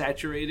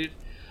oversaturated.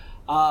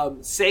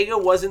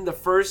 SEGA wasn't the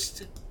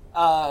first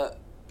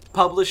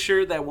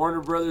publisher that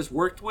Warner Brothers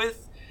worked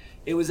with.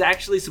 It was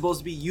actually supposed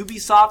to be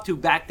Ubisoft who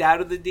backed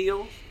out of the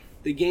deal.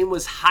 The game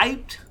was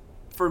hyped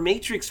for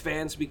Matrix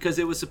fans because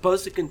it was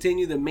supposed to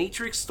continue the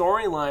Matrix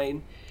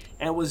storyline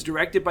and was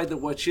directed by the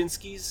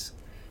Wachowskis.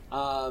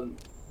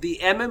 The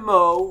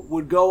MMO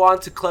would go on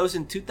to close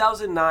in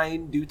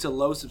 2009 due to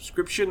low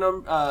subscription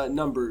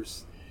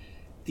numbers.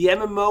 The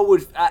MMO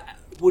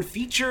would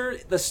feature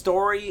the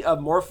story of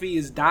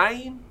Morpheus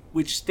dying,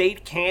 which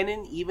stayed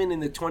canon even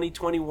in the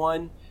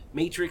 2021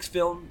 Matrix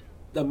film,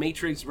 The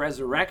Matrix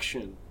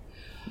Resurrection.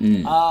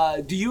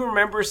 Do you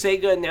remember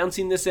Sega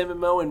announcing this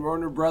MMO and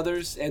Warner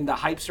Brothers and the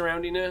hype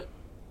surrounding it?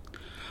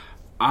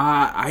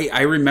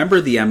 I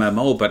remember the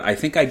MMO, but I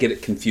think I get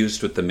it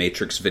confused with the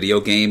Matrix video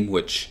game,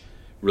 which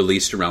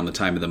released around the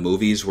time of the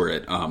movies, where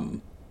it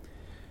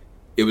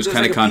was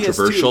kind of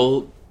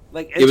controversial.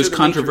 It was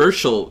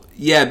controversial,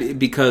 yeah,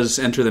 because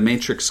Enter the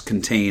Matrix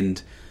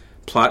contained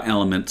plot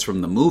elements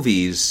from the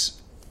movies,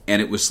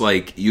 and it was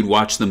like you'd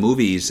watch the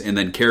movies and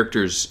then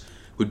characters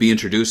would be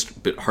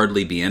introduced but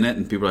hardly be in it,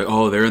 and people are like,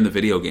 oh, they're in the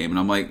video game, and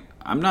I'm like,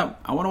 I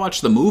want to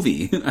watch the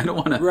movie. I don't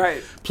want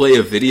to play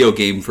a video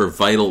game for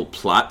vital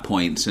plot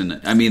points.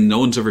 And I mean, no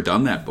one's ever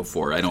done that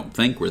before, I don't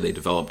think, where they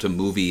developed a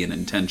movie and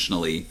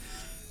intentionally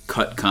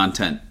cut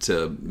content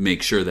to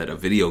make sure that a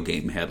video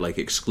game had like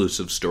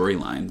exclusive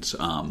storylines.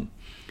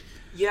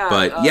 The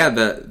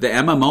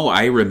MMO,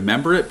 I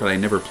remember it, but I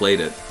never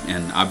played it,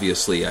 and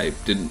obviously I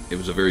didn't. It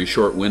was a very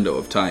short window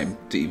of time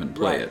to even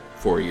play it,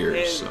 4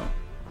 years.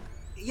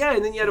 Yeah,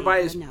 and then you had to buy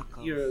a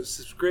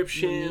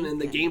subscription,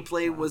 and the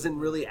gameplay wasn't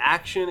really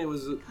action.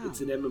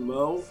 It's an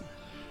MMO.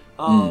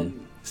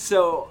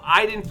 So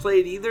I didn't play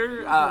it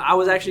either. I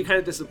was actually kind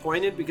of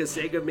disappointed because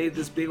Sega made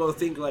this big old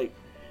thing like,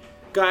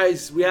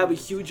 guys, we have a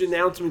huge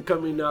announcement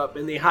coming up,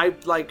 and they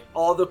hyped like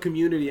all the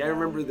community. I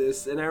remember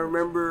this, and I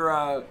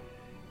remember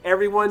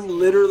everyone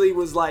literally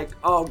was like,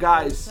 "Oh,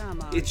 guys,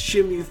 it's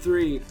Shenmue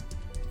 3.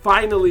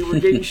 Finally, we're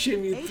getting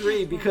Shenmue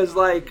 3," because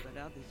like,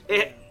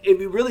 if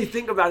you really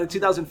think about it,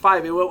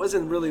 2005, it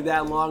wasn't really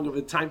that long of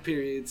a time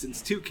period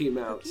since 2 came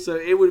out, so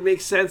it would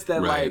make sense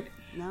that like,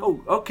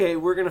 oh, okay,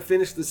 we're gonna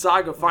finish the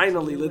saga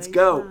finally. Let's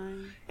go.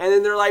 And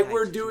then they're like,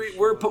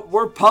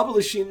 we're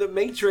publishing the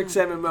Matrix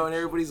MMO, and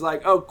everybody's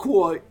like, oh,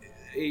 cool,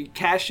 a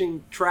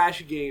caching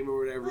trash game or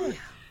whatever,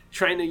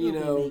 trying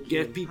to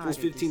get people's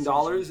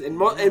 $15.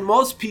 And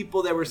most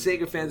people that were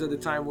Sega fans at the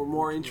time were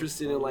more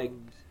interested in like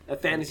a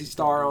Phantasy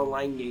Star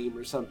Online game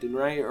or something,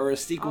 right, or a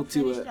sequel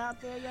to it.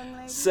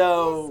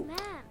 So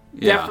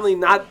definitely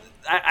not.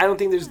 I don't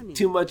think there's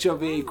too much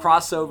of a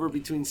crossover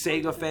between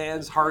Sega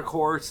fans,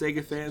 hardcore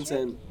Sega fans,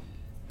 and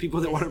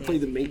people that want to play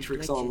the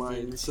Matrix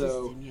Online.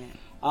 So.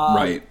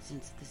 Right.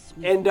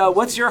 And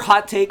what's your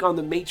hot take on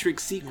the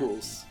Matrix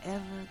sequels?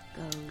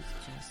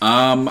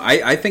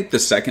 I think the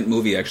second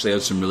movie actually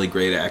has some really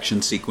great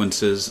action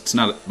sequences. It's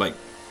not like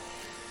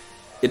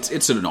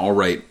it's an all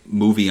right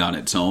movie on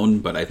its own,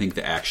 but I think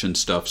the action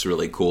stuff's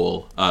really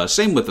cool.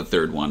 Same with the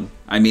third one.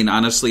 I mean,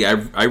 honestly,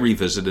 I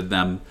revisited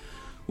them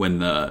when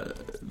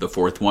the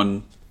fourth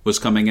one was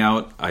coming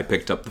out. I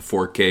picked up the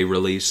 4K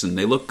release, and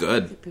they look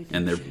good,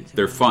 and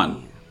they're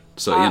fun.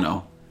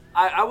 So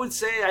I would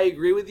say I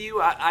agree with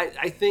you.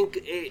 I think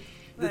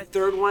the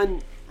third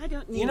one,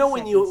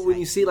 when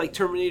you see like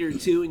Terminator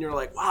 2 and you're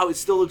like, wow, it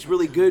still looks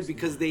really good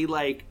because they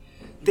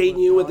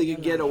knew what they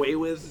could get away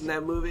with in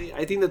that movie.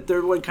 I think the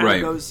third one kind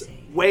of goes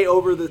way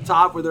over the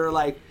top where they're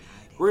like,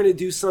 we're going to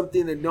do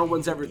something that no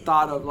one's ever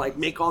thought of, like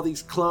make all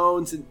these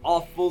clones and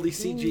all fully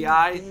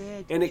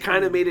CGI, and it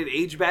kind of made it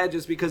age bad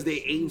just because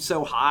they aim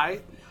so high.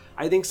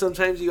 I think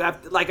sometimes you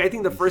have to, I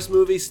think the first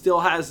movie still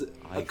has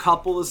a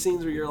couple of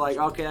scenes where you're like,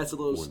 okay, that's a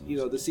little,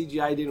 the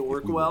CGI didn't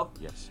work well.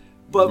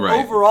 But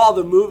overall,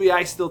 the movie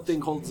I still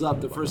think holds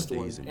up, the first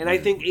one. And I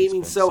think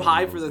aiming so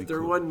high for the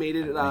third one made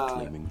it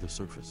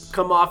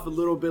come off a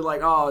little bit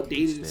like, oh,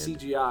 dated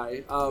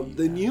CGI.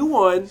 The new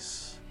one,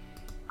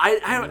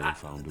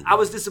 I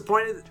was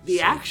disappointed.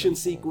 The action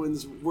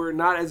sequence were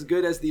not as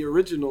good as the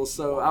original,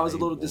 so I was a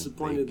little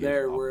disappointed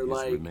there, where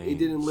it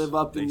didn't live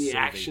up in the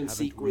action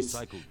sequence.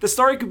 The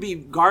story could be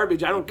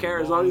garbage, I don't care,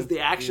 as long as the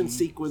action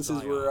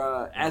sequences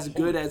were as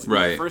good as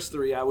the first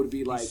 3. I would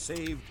be like,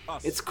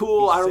 it's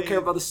cool, I don't care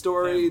about the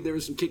story, there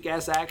was some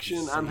kick-ass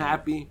action, I'm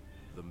happy.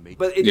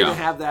 But it didn't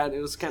have that.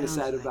 It was kind of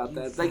sad about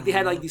that. Like they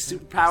had like these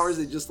superpowers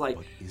that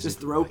just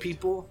throw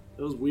people.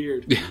 It was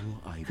weird.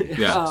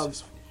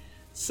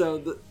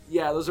 So,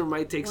 those are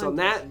my takes on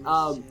that.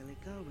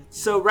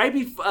 So, right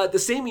before the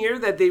same year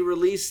that they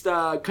released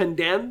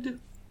Condemned,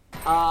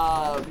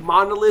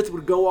 Monolith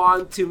would go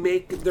on to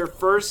make their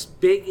first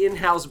big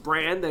in-house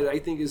brand that I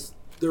think is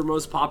their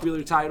most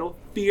popular title,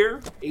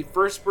 Fear, a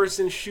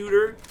first-person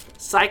shooter,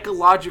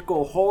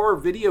 psychological horror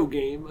video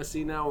game. Let's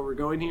see now where we're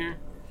going here.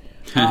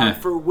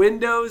 For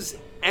Windows,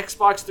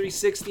 Xbox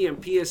 360,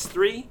 and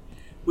PS3,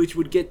 which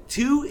would get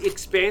 2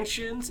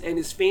 expansions and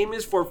is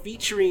famous for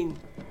featuring...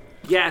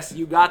 Yes,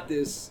 you got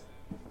this.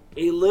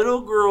 A little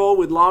girl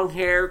with long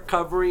hair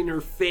covering her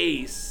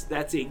face.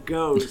 That's a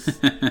ghost.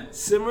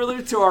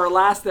 Similar to our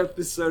last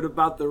episode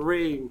about The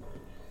Ring.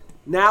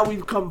 Now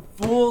we've come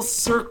full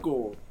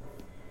circle.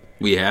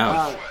 We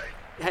have.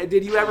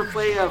 Did you ever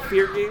play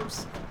Fear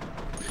games?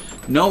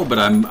 No, but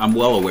I'm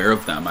well aware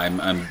of them.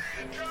 I'm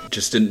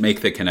just didn't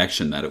make the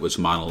connection that it was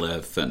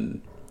Monolith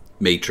and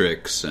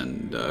Matrix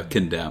and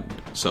Condemned.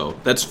 So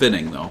that's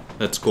fitting, though.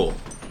 That's cool.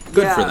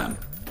 Good for them.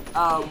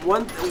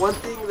 One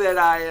thing that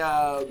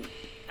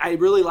I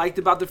really liked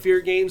about the Fear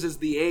games is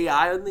the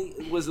AI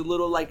was a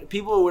little like,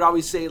 people would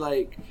always say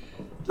like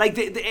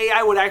the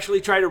AI would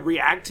actually try to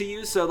react to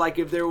you. So like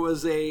if there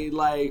was a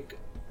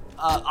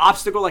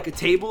obstacle like a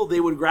table, they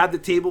would grab the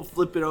table,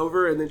 flip it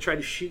over, and then try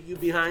to shoot you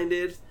behind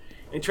it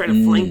and try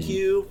to flank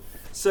you.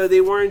 So they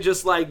weren't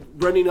just like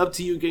running up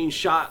to you getting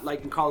shot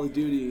like in Call of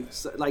Duty,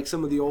 like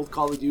some of the old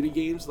Call of Duty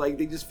games. Like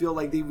they just feel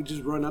like they would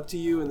just run up to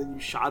you and then you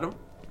shot them.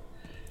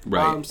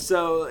 Right.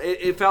 So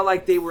it felt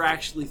like they were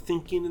actually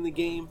thinking in the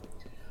game.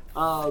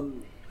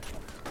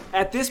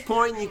 At this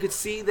point, you could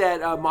see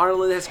that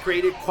Monolith has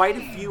created quite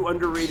a few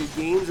underrated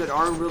games that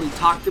aren't really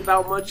talked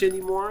about much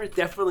anymore.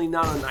 Definitely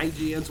not on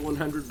IGN's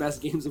 100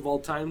 Best Games of All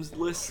Time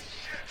list.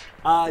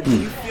 Do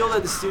you feel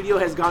that the studio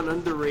has gone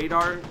under the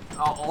radar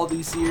all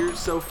these years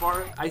so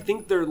far? I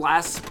think their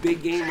last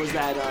big game was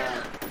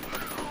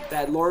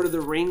that Lord of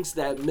the Rings,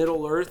 that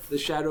Middle Earth, the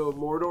Shadow of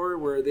Mordor,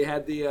 where they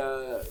had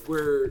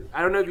where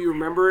I don't know if you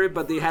remember it,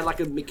 but they had like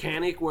a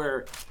mechanic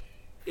where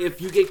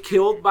if you get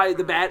killed by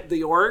the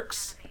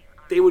orcs,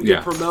 they would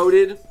get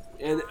promoted,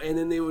 and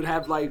then they would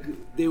have I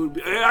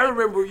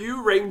remember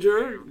you,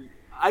 Ranger.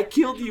 I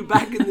killed you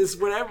back in this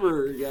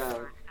whatever. Yeah.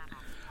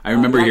 I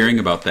remember hearing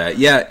about that.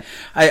 Yeah,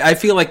 I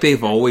feel like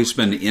they've always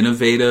been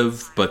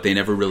innovative, but they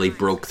never really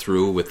broke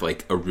through with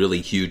like a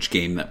really huge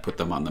game that put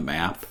them on the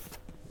map.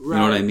 Right.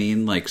 You know what I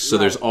mean? Like, so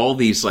there's all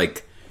these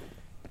like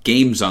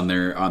games on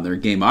their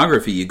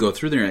gamography. You go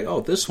through there and you're like,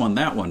 oh, this one,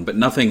 that one, but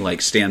nothing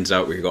like stands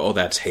out where you go, oh,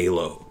 that's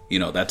Halo. You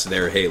know, that's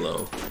their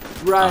Halo.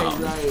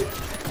 Right.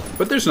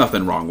 But there's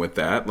nothing wrong with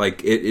that.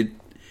 Like it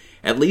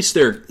at least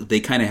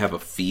they kind of have a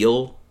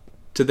feel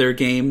to their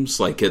games.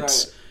 Like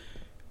it's,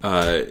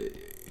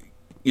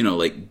 you know,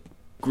 like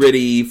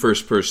gritty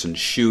first-person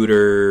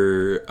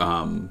shooter,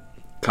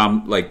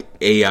 like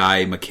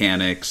AI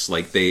mechanics.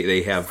 Like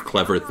they have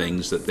clever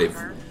things that they've,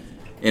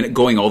 and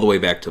going all the way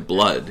back to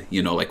Blood.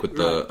 You know, like with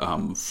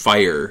the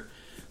fire.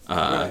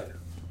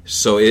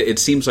 So it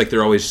seems like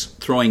they're always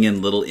throwing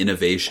in little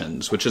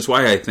innovations, which is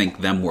why I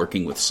think them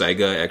working with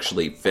SEGA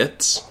actually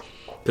fits,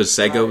 because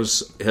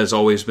SEGA has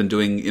always been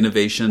doing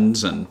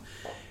innovations, and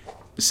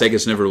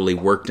Sega's never really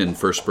worked in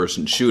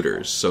first-person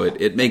shooters, so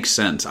it makes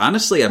sense.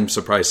 Honestly, I'm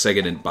surprised Sega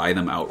didn't buy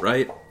them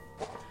outright.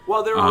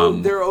 Well, they're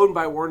owned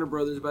by Warner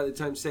Brothers by the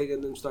time Sega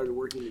and them started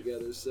working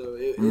together. So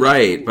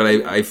but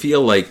I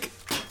feel like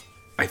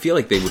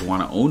they would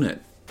want to own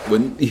it.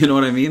 Wouldn't you know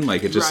what I mean?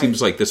 Like it just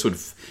seems like this would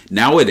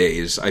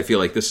nowadays. I feel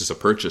like this is a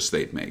purchase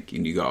they'd make,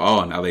 and you go,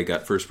 oh, now they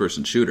got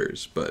first-person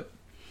shooters, but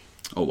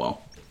oh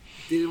well.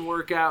 Didn't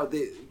work out,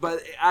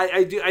 but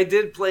I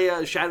did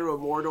play Shadow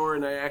of Mordor,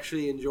 and I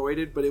actually enjoyed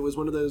it. But it was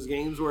one of those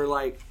games where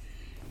like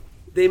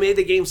they made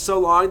the game so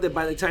long that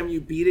by the time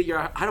you beat it,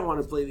 I don't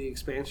want to play the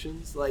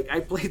expansions. Like I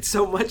played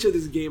so much of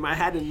this game, I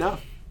had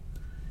enough.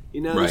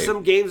 You know, there's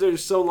some games that are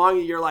so long,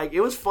 and you're like,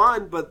 it was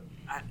fun, but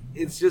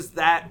it's just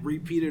that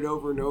repeated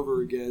over and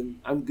over again.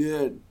 I'm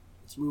good.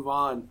 Let's move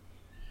on.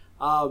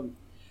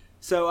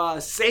 So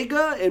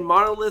Sega and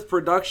Monolith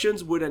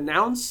Productions would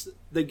announce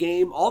the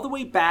game all the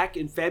way back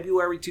in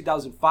February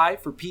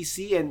 2005 for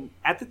PC, and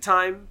at the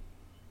time,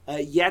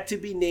 yet to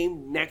be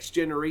named next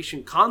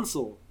generation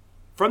console.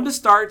 From the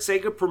start,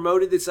 Sega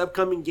promoted this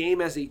upcoming game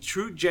as a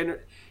true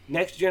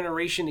next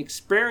generation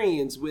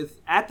experience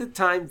with, at the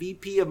time,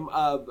 VP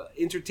of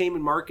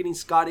Entertainment Marketing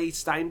Scott A.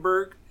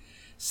 Steinberg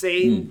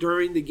saying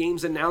during the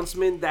game's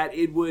announcement that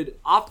it would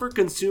offer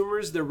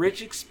consumers the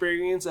rich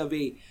experience of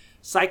a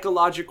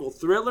psychological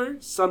thriller,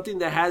 something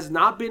that has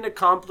not been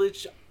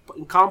accomplished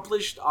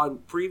on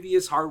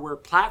previous hardware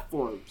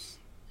platforms.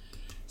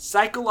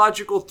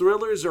 Psychological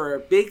thrillers are a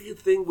big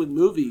thing with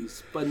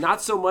movies, but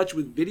not so much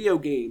with video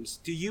games.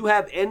 Do you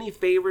have any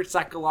favorite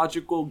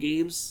psychological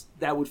games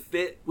that would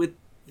fit with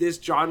this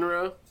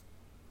genre,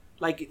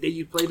 like that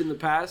you played in the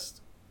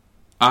past?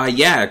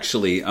 Yeah,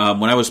 actually.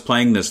 When I was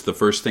playing this, the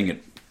first thing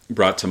it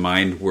brought to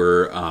mind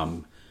were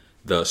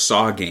the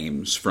Saw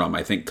games from,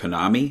 I think,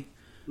 Konami.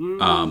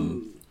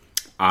 When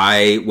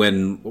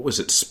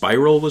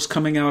Spiral was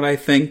coming out, I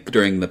think,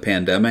 during the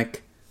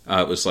pandemic.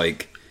 It was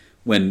like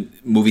when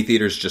movie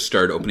theaters just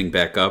started opening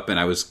back up, and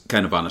I was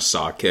kind of on a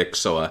Saw kick,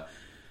 so I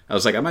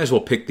was like, I might as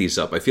well pick these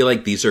up. I feel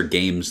like these are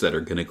games that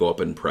are going to go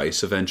up in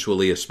price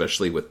eventually,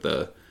 especially with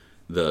the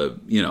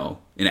you know,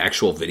 an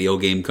actual video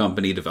game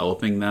company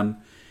developing them.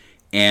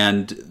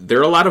 And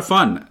they're a lot of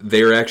fun.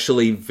 They're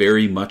actually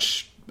very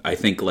much, I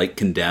think, like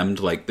Condemned.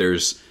 Like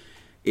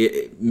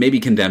maybe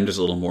Condemned is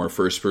a little more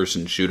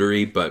first-person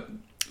shootery, but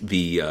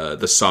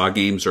the Saw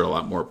games are a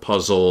lot more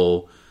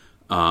puzzle,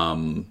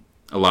 a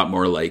lot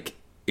more like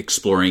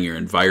exploring your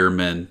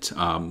environment.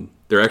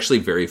 They're actually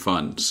very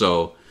fun.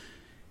 So,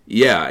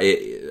 yeah,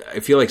 I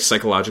feel like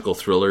psychological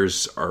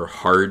thrillers are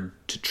hard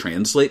to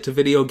translate to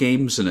video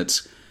games, and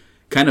it's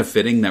kind of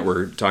fitting that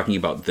we're talking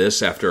about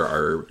this after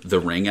our The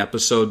Ring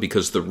episode,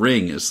 because The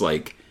Ring is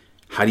like,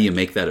 how do you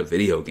make that a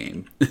video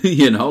game?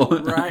 You know?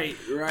 Right,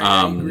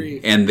 I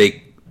agree. And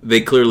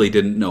they clearly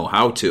didn't know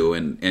how to,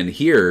 and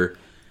here,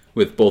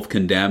 with both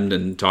Condemned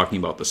and talking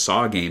about the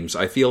Saw games,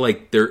 I feel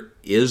like there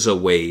is a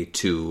way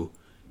to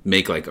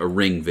make like a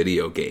Ring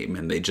video game,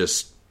 and they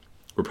just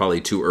were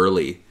probably too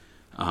early.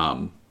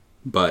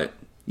 But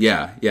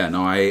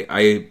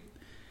I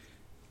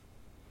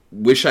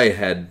wish I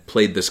had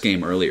played this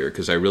game earlier,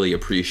 because I really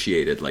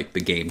appreciated like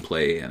the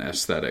gameplay and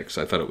aesthetics.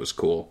 I thought it was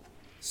cool.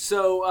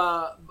 So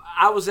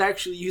I was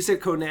actually, you said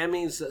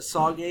Konami's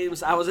Saw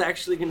games. I was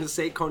actually going to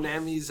say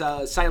Konami's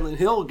Silent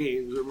Hill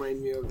games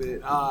remind me of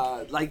it.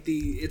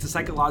 It's a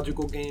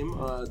psychological game.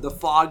 The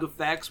fog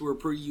effects were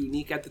pretty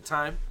unique at the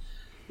time,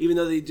 even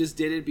though they just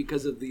did it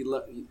because of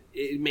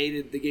it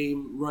made the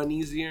game run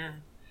easier.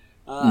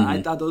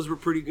 I thought those were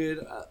pretty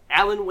good.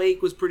 Alan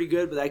Wake was pretty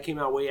good, but that came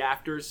out way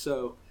after.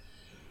 So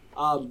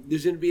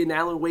there's going to be an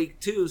Alan Wake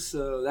 2,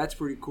 so that's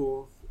pretty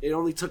cool. It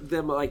only took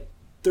them like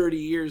 30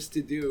 years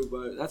to do,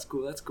 but that's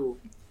cool.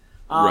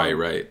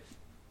 Right.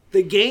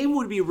 The game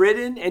would be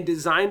written and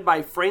designed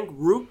by Frank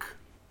Rook,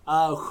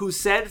 who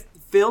said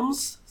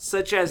films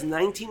such as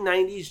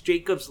 1990's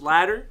Jacob's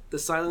Ladder, The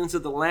Silence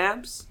of the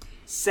Lambs,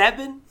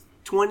 7,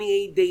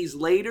 28 Days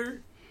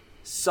Later,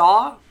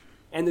 Saw,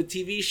 and the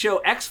TV show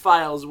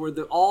X-Files were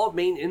all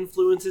main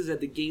influences of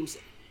the game's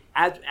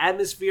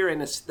atmosphere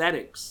and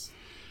aesthetics.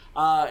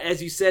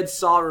 As you said,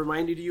 Saw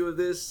reminded you of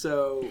this,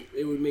 so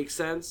it would make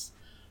sense.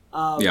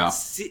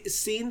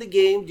 Seeing the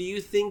game, do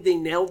you think they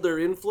nailed their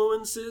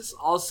influences?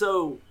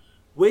 Also,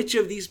 which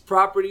of these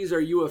properties are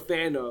you a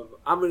fan of?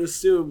 I'm going to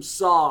assume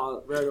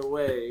Saw right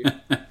away.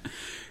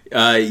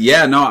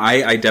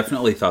 I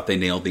definitely thought they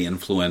nailed the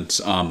influence.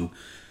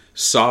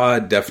 Saw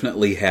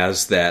definitely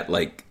has that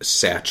like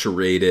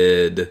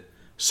saturated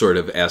sort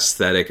of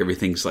aesthetic.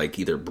 Everything's like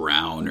either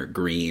brown or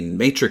green.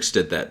 Matrix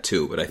did that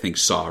too, but I think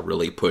Saw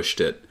really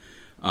pushed it.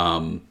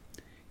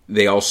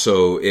 They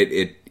also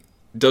it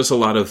does a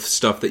lot of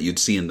stuff that you'd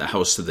see in the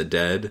House of the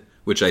Dead,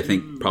 which I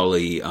think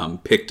probably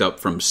picked up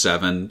from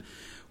 7,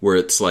 where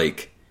it's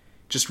like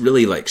just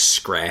really like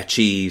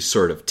scratchy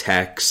sort of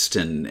text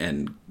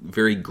and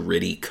very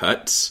gritty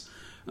cuts.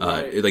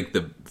 Right. Like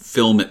the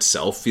film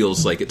itself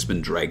feels like it's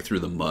been dragged through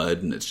the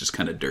mud and it's just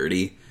kind of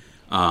dirty.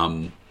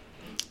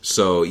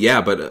 So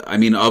yeah, but I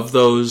mean, of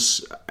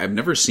those, I've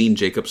never seen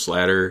Jacob's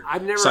Ladder.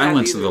 I've never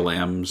Silence had of the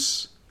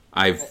Lambs.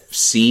 I've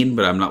seen,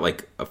 but I'm not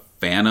like a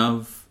fan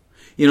of.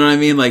 You know what I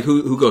mean? Like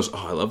who goes,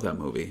 oh, I love that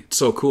movie. It's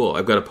so cool.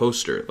 I've got a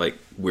poster. Like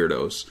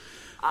weirdos.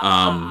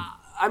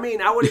 I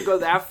mean, I wouldn't go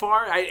that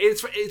far.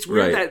 It's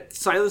weird that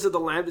Silence of the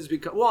Lambs has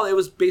become... Well, it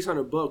was based on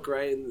a book,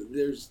 right? And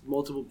there's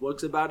multiple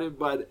books about it,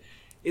 but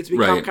it's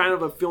become kind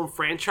of a film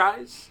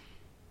franchise.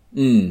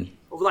 Like,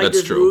 that's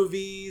there's true.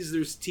 movies,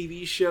 there's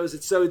TV shows.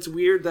 It's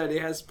weird that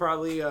it has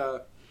probably...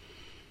 I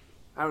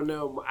don't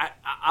know.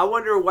 I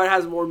wonder what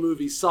has more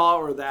movies, Saw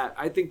or that.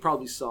 I think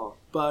probably Saw.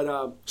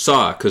 But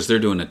Saw, because they're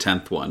doing a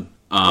 10th one.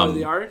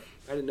 They are?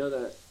 I didn't know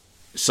that.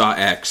 Saw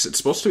X. It's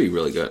supposed to be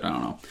really good. I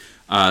don't know.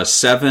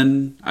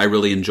 7, I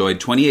really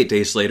enjoyed. 28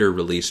 Days Later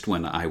released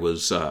when I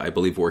was, I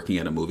believe, working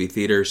at a movie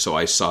theater. So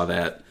I saw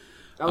that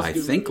I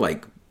think,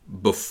 like,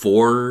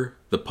 before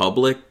the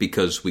public,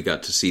 because we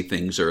got to see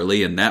things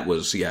early. And that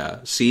was,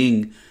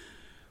 seeing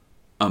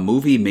a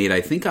movie made,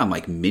 I think, on,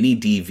 like, mini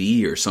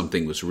DV or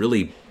something was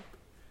really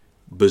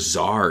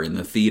bizarre in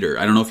the theater.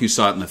 I don't know if you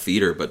saw it in the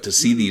theater, but to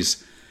see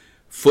these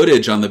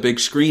footage on the big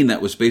screen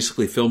that was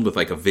basically filmed with,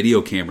 like, a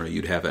video camera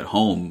you'd have at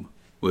home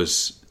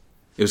was...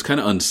 It was kind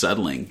of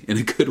unsettling in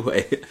a good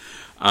way.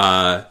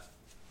 And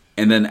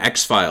then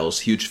X-Files,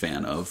 huge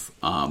fan of.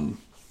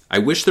 I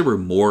wish there were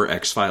more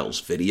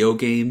X-Files video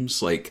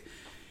games. Like,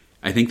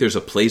 I think there's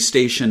a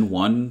PlayStation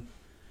 1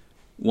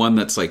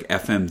 that's like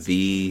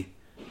FMV,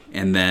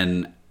 and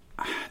then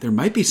there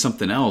might be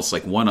something else,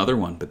 like one other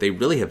one, but they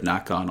really have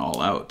not gone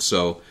all out.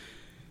 So,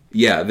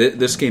 yeah,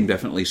 this game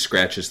definitely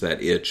scratches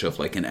that itch of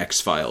like an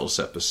X-Files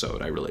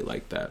episode. I really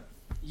like that.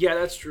 Yeah,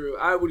 that's true.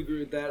 I would agree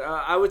with that.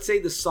 I would say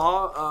the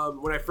Saw,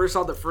 when I first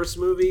saw the first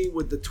movie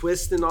with the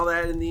twist and all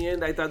that in the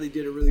end, I thought they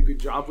did a really good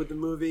job with the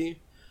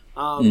movie.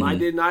 I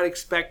did not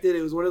expect it.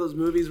 It was one of those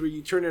movies where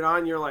you turn it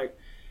on, you're like,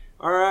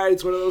 all right,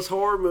 it's one of those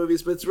horror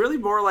movies, but it's really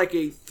more like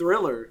a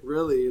thriller,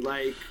 really.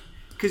 Like,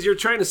 because you're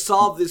trying to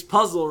solve this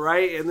puzzle,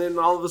 right? And then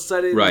all of a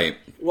sudden... Right.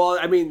 Well,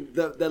 I mean,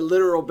 the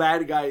literal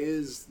bad guy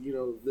is,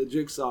 the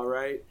Jigsaw,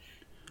 right?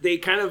 They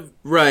kind of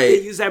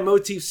they use that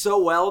motif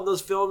so well in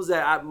those films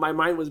that my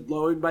mind was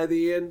blown by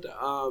the end.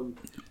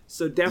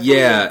 So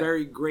definitely a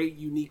very great,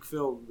 unique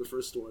film, the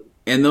first one.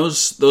 And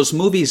those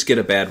movies get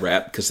a bad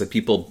rap because the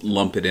people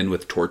lump it in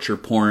with torture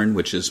porn,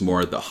 which is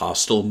more the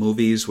Hostel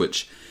movies,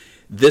 which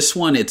this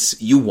one,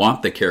 you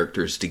want the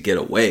characters to get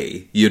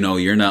away.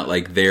 You're not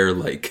like they're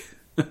like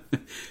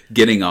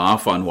getting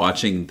off on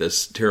watching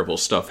this terrible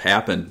stuff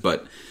happen,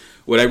 but...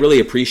 What I really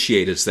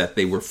appreciate is that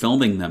they were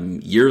filming them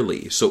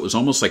yearly, so it was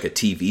almost like a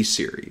TV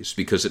series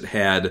because it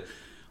had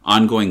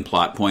ongoing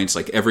plot points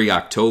like every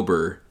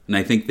October, and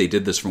I think they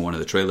did this for one of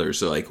the trailers.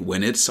 So like,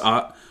 when it's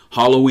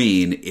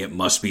Halloween, it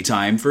must be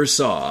time for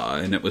Saw,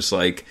 and it was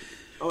like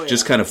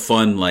just kind of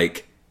fun.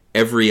 Like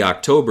every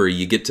October,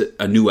 you get to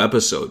a new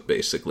episode.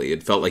 Basically,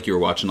 it felt like you were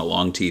watching a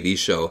long TV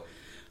show.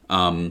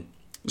 Obviously,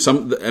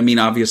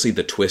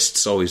 the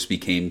twists always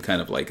became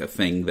kind of like a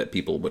thing that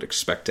people would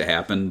expect to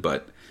happen,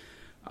 but.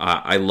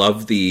 I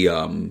love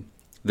the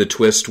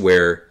twist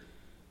where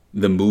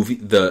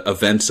the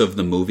events of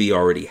the movie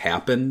already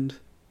happened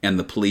and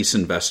the police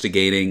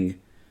investigating.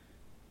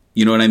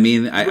 You know what I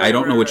mean? I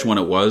don't know which one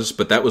it was,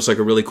 but that was like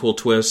a really cool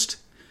twist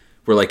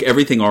where like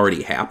everything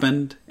already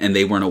happened and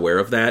they weren't aware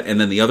of that.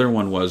 And then the other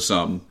one was,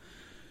 I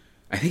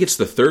think it's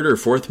the third or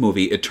fourth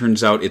movie. It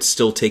turns out it's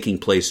still taking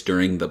place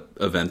during the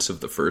events of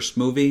the first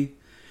movie.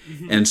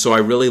 Mm-hmm. And so I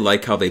really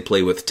like how they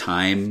play with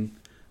time.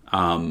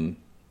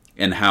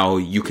 And how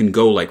you can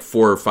go like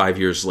 4 or 5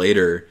 years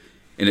later,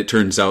 and it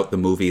turns out the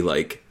movie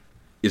like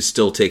is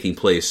still taking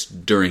place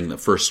during the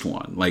first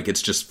one. Like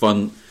it's just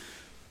fun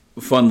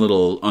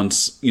little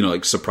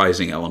like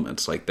surprising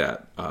elements like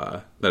that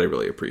that I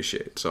really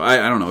appreciate. So I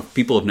don't know if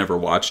people have never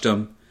watched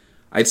them,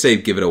 I'd say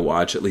give it a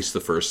watch, at least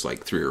the first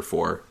like 3 or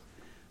 4.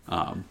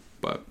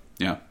 But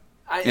yeah,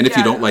 if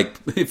you don't like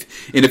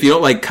if you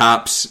don't like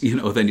cops,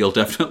 then you'll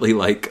definitely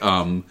like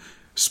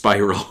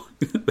Spiral.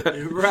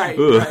 Right.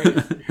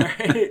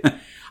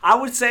 I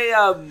would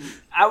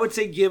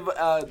say give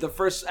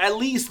at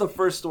least the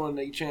first one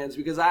a chance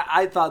because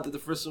I thought that the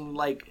first one,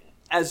 like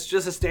as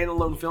just a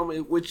standalone film,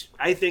 which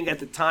I think at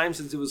the time,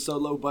 since it was so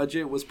low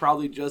budget, was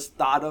probably just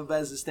thought of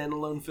as a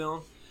standalone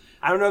film.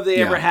 I don't know if they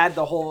ever had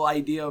the whole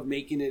idea of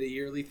making it a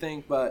yearly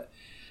thing, but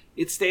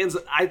it stands.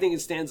 I think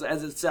it stands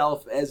as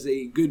itself as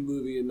a good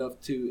movie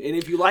enough to. And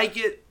if you like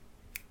it,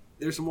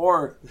 there's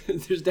more.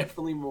 There's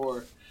definitely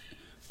more.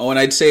 Oh, and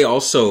I'd say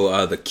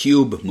also the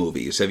Cube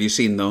movies. Have you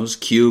seen those?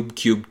 Cube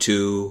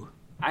 2.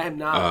 I have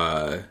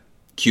not.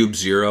 Cube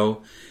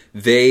 0.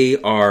 They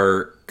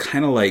are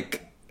kind of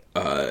like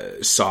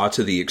Saw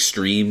to the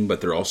extreme, but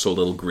they're also a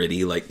little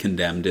gritty, like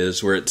Condemned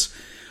is, where it's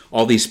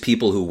all these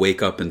people who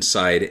wake up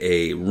inside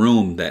a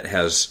room that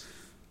has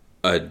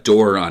a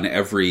door on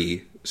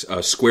every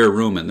square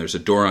room, and there's a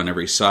door on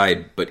every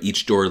side, but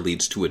each door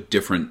leads to a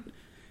different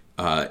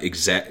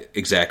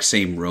exact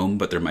same room,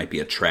 but there might be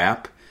a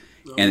trap,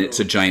 and it's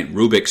a giant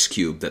Rubik's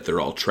Cube that they're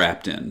all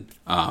trapped in.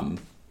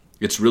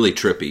 It's really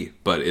trippy,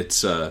 but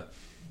it's a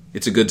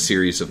good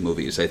series of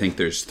movies. I think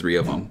there's 3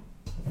 of them.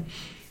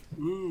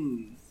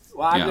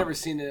 Well, I've never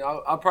seen it.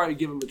 I'll probably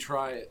give them a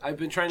try. I've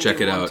been trying to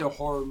get into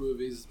horror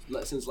movies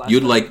since last.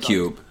 You'd like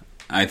Cube.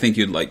 I think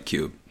you'd like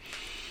Cube.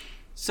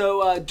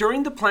 So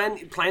during the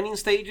planning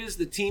stages,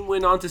 the team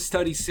went on to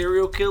study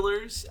serial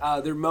killers,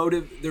 their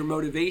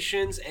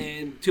motivations,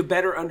 and to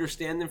better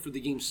understand them for the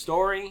game's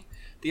story.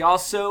 They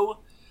also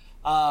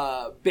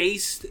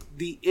based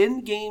the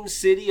in-game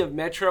city of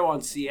Metro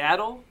on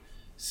Seattle.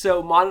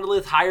 So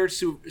Monolith hired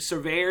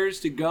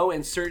surveyors to go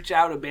and search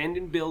out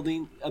abandoned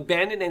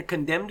and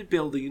condemned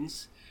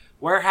buildings,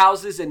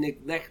 warehouses, and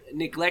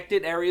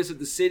neglected areas of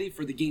the city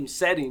for the game's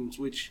settings,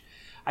 which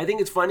I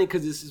think it's funny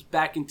because this is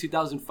back in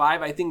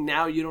 2005. I think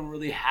now you don't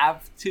really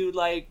have to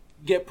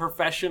get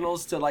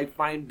professionals to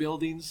find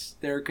buildings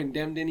that are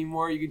condemned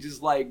anymore. You can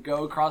just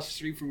go across the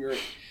street from your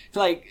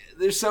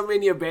there's so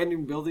many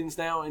abandoned buildings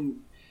now, and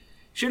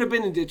should have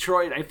been in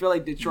Detroit. I feel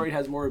like Detroit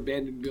has more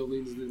abandoned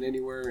buildings than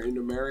anywhere in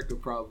America,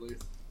 probably.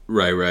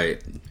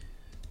 Right.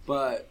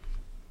 But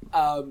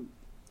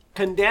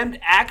Condemned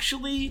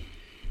actually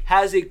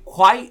has a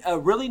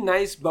really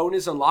nice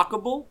bonus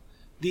unlockable.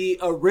 The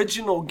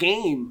original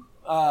game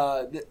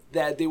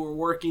that they were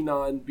working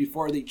on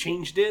before they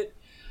changed it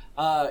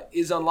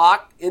is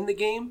unlocked in the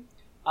game.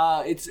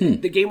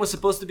 The game was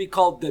supposed to be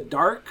called The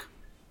Dark,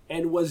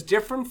 and was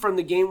different from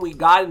the game we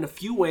got in a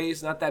few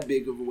ways, not that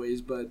big of a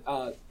ways, but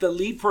the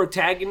lead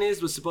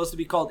protagonist was supposed to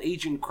be called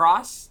Agent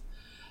Cross,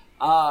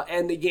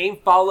 and the game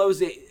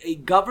follows a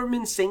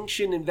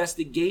government-sanctioned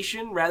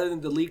investigation rather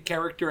than the lead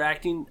character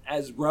acting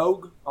as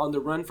rogue on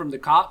the run from the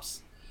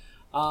cops.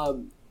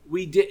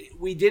 We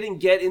didn't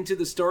get into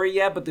the story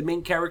yet, but the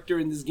main character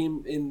in this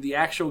game, in the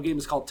actual game,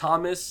 is called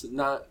Thomas,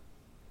 not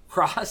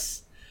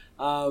Cross.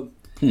 And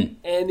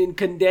in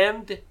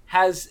Condemned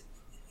has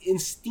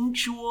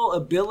instinctual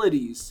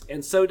abilities,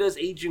 and so does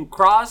Agent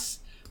Cross,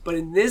 but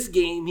in this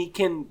game he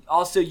can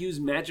also use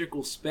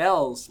magical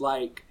spells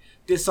like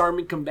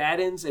disarming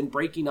combatants and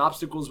breaking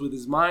obstacles with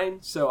his mind.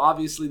 So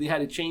obviously they had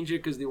to change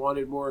it because they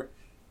wanted more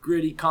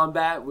gritty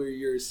combat where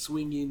you're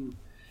swinging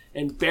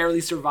and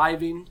barely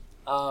surviving.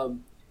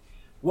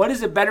 What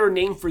is a better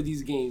name for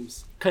these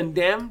games,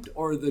 Condemned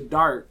or The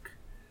Dark?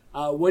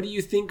 What do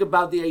you think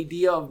about the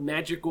idea of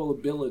magical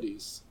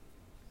abilities?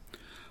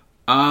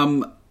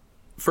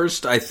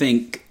 First, I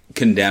think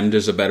Condemned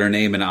is a better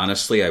name, and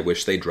honestly, I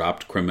wish they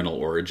dropped Criminal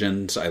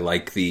Origins. I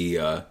like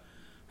the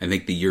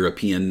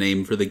European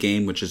name for the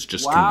game, which is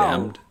just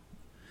Condemned.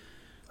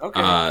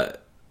 Okay.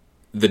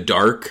 The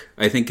Dark,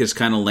 I think, is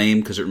kind of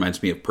lame because it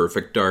reminds me of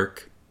Perfect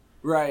Dark.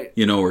 Right.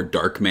 Or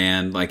Dark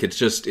Man.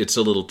 It's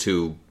a little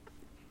too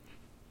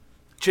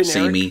generic.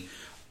 Samey.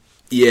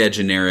 Yeah,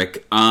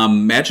 generic.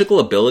 Magical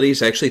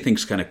abilities, I actually think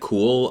is kind of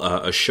cool.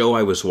 A show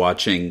I was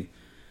watching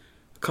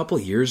couple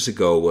years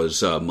ago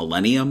was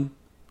Millennium,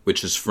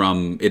 which is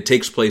it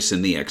takes place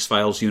in the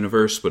X-Files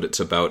universe, but it's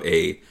about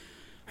I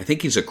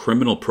think he's a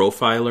criminal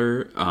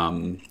profiler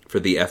for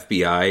the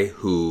FBI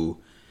who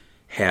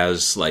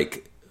has light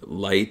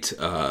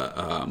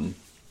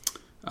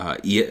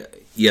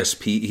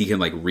ESP. He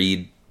can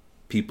read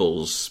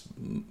people's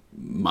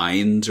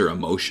minds or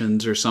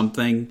emotions or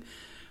something.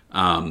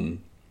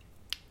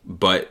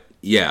 But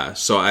yeah,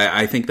 so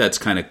I think that's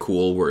kind of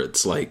cool where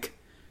it's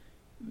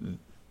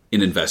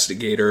an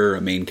investigator,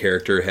 a main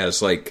character, has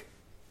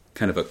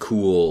kind of a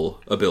cool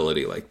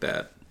ability like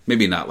that.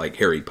 Maybe not like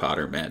Harry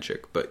Potter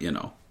magic, but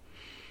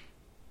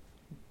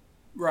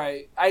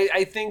Right.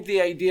 I think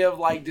the idea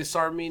of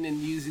disarming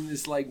and using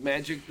this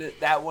magic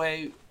that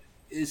way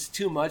is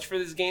too much for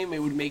this game.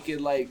 It would make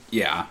it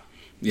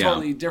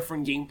totally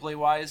different gameplay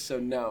wise, so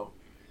no.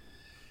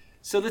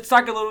 So let's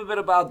talk a little bit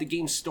about the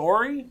game's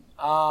story.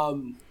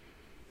 The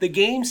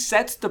game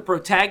sets the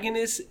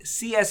protagonist,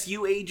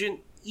 CSU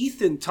agent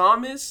Ethan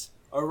Thomas,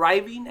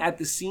 arriving at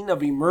the scene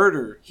of a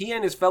murder. He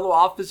and his fellow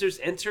officers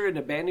enter an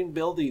abandoned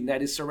building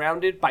that is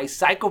surrounded by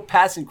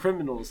psychopaths and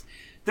criminals.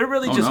 They're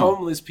really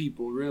homeless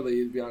people,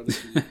 really, to be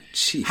honest with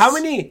you. How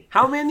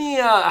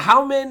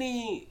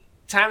many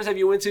times have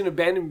you went to an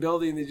abandoned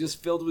building that's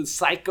just filled with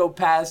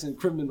psychopaths and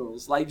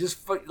criminals? They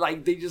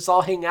just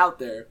all hang out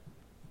there.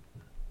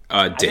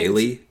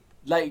 Daily.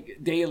 Like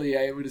Daily,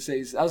 I was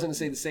going to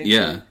say the same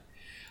Yeah.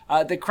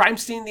 thing. The crime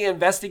scene they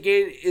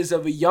investigate is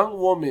of a young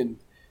woman.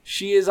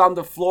 She is on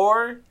the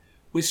floor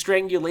with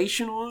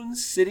strangulation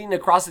wounds, sitting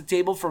across the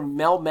table from a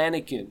male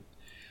mannequin.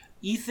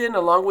 Ethan,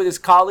 along with his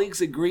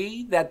colleagues,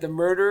 agree that the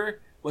murder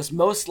was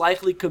most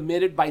likely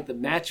committed by the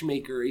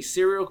matchmaker, a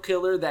serial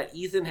killer that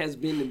Ethan has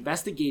been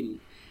investigating.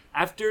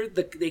 After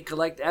they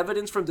collect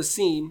evidence from the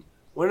scene,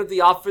 one of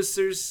the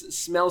officers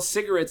smells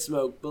cigarette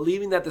smoke.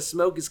 Believing that the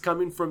smoke is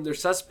coming from their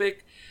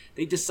suspect,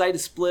 they decide to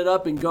split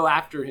up and go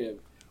after him.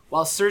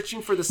 While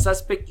searching for the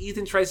suspect,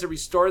 Ethan tries to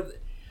restore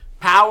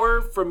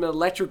power from an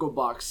electrical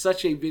box.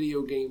 Such a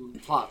video game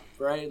plot,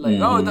 right? Like,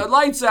 oh, the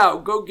light's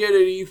out. Go get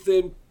it,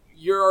 Ethan.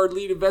 You're our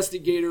lead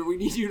investigator. We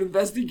need you to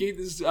investigate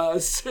this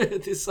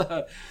this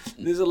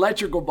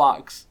electrical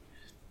box.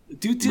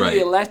 Due to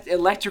the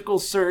electrical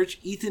surge,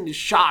 Ethan is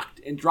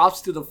shocked and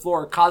drops to the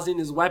floor, causing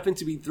his weapon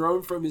to be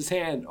thrown from his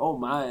hand. Oh,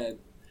 man.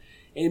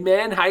 A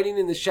man hiding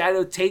in the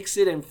shadow takes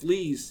it and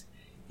flees.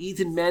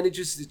 Ethan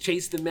manages to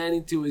chase the man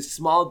into a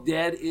small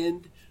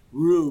dead-end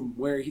room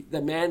where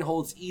the man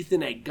holds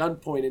Ethan at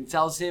gunpoint and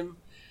tells him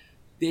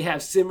they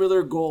have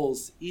similar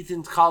goals.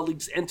 Ethan's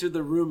colleagues enter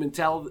the room and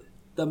tell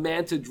the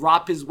man to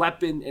drop his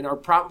weapon and are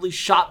promptly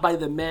shot by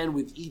the man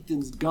with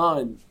Ethan's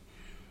gun,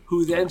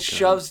 who then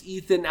shoves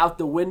Ethan out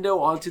the window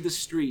onto the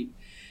street.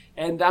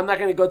 And I'm not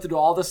going to go through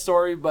all the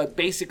story, but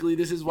basically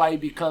this is why he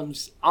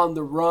becomes on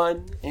the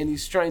run and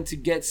he's trying to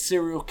get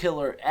serial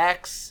killer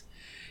X,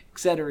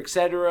 etc.,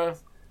 etc.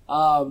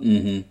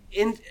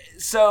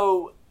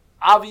 So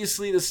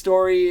obviously the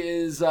story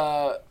is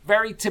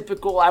very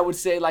typical. I would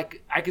say,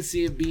 like, I could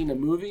see it being a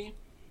movie.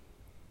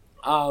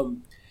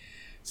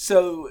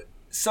 So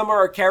some of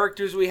our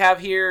characters we have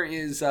here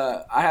is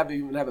I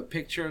even have a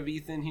picture of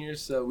Ethan here,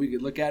 so we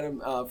could look at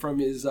him from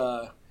his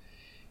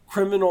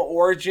Criminal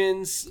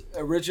Origins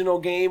original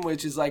game,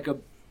 which is like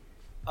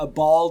a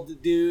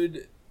bald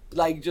dude,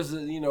 like just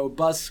a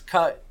buzz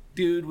cut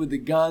dude with a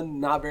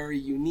gun, not very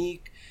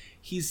unique.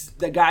 He's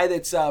the guy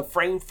that's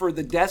framed for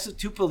the deaths of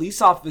 2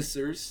 police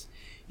officers.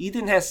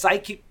 Ethan has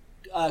psychic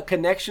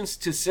connections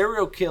to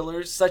serial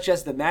killers, such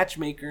as the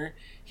matchmaker.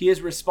 He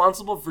is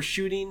responsible for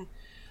shooting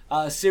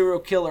serial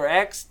killer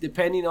X,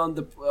 depending on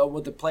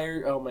what the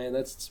player. Oh man,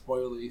 that's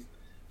spoilery.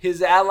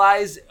 His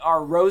allies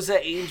are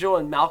Rosa Angel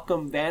and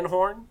Malcolm Van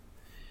Horn.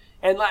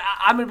 And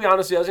I'm gonna be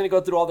honest with you, I was gonna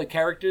go through all the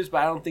characters, but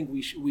I don't think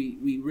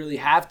we really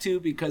have to,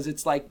 because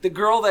it's like the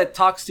girl that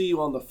talks to you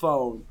on the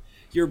phone,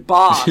 your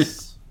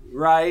boss.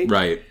 Right?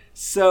 Right.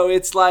 So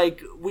it's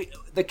like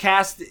the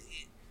cast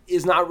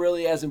is not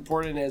really as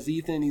important as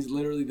Ethan. He's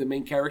literally the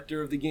main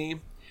character of the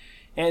game.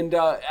 And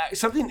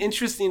something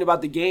interesting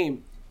about the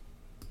game,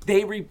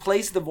 they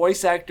replaced the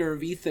voice actor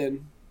of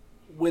Ethan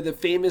with a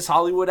famous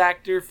Hollywood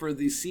actor for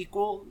the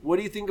sequel. What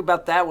do you think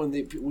about that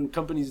when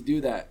companies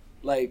do that?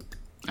 Like,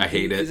 I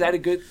hate it. Is that a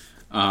good?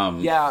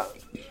 Yeah,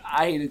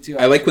 I hate it too.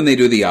 I like when they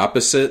do the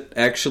opposite,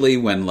 actually,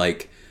 when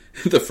like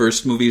the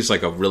first movie is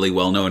like a really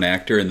well-known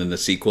actor, and then the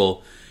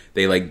sequel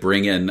they like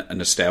bring in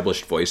an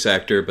established voice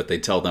actor, but they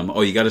tell them,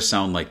 "Oh, you got to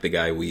sound like the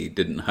guy we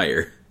didn't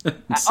hire."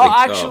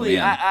 Actually,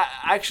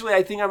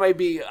 I think I might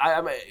be.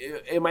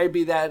 It might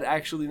be that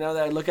actually. Now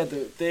that I look at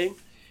the thing,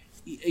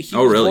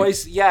 really?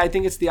 Voice, yeah, I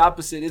think it's the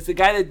opposite. It's the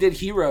guy that did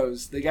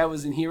Heroes. The guy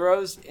was in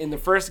Heroes in the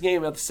first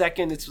game. At the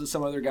second, it's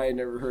some other guy I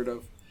never heard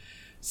of.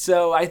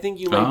 So I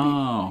think you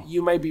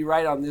might be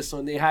right on this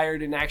one. They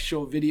hired an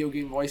actual video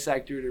game voice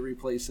actor to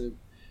replace him.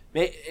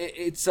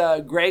 It's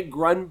Greg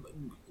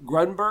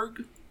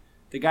Grunberg.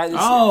 The guy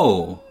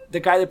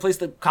that plays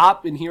the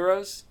cop in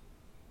Heroes.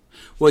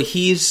 Well,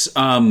 he's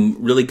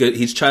really good.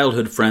 He's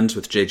childhood friends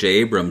with J.J.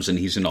 Abrams, and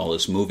he's in all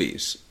his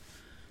movies.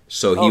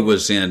 So he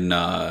was in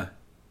The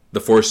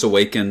Force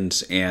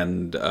Awakens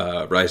and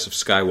Rise of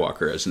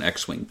Skywalker as an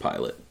X-wing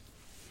pilot.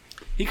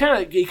 He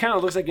kind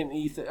of looks like an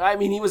Ethan. I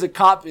mean, he was a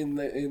cop in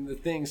the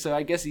thing, so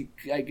I guess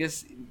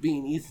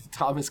being Ethan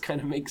Thomas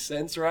kind of makes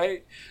sense,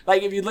 right?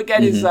 Like if you look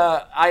at his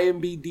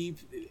IMDb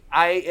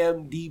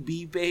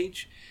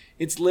page,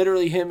 it's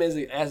literally him as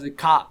a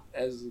cop,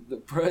 as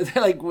the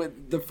like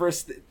with the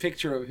first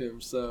picture of him.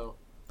 So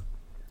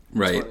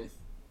right.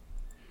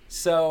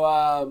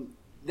 So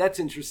that's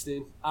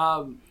interesting.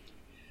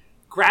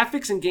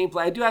 Graphics and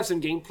gameplay. I do have some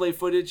gameplay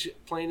footage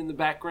playing in the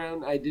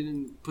background. I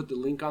didn't put the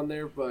link on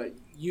there, but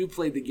you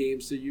played the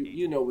game, so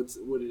you know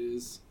what it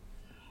is.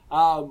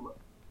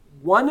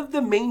 One of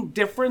the main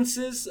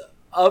differences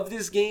of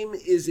this game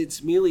is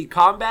its melee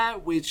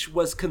combat, which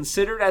was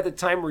considered at the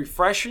time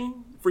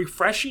refreshing,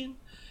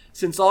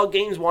 since all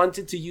games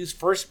wanted to use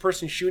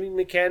first-person shooting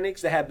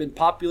mechanics that have been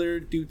popular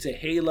due to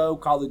Halo,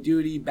 Call of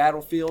Duty,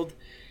 Battlefield,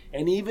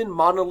 and even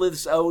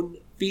Monolith's own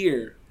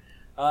Fear.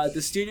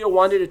 The studio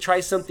wanted to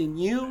try something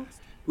new,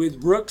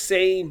 with Rook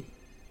saying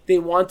they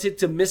wanted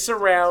to mess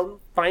around,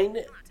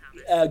 find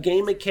a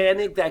game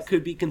mechanic that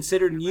could be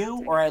considered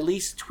new or at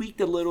least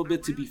tweaked a little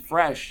bit to be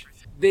fresh.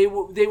 They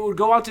would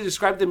go on to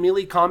describe the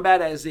melee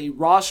combat as a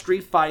raw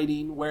street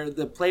fighting where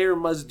the player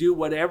must do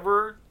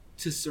whatever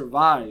to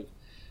survive.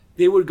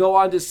 They would go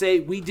on to say,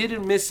 we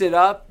didn't miss it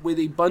up with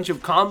a bunch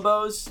of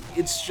combos.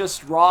 It's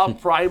just raw,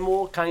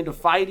 primal kind of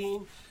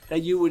fighting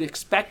that you would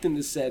expect in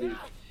this setting.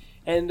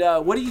 And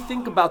what do you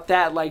think about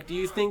that? Like, do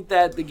you think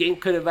that the game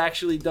could have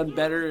actually done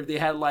better if they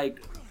had, like,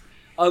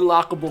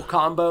 unlockable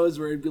combos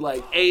where it'd be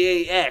like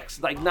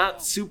AAX, like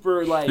not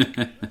super like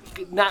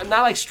not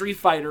like Street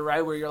Fighter,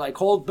 right, where you're like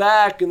hold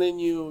back and then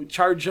you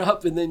charge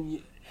up and then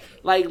you,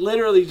 like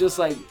literally just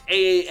like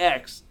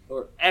AAX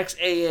or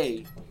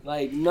XAA,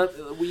 like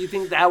would you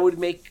think that would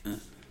make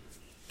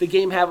the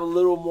game have a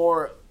little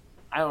more,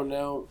 I don't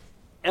know,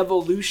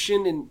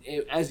 evolution and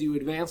as you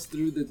advance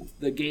through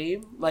the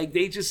game? Like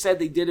they just said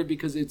they did it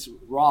because it's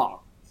raw.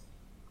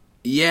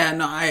 Yeah,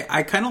 no,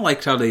 I kind of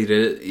liked how they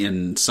did it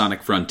in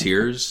Sonic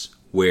Frontiers,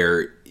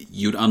 where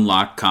you'd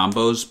unlock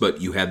combos, but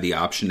you had the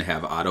option to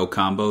have auto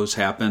combos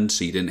happen,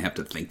 so you didn't have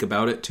to think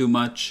about it too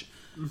much.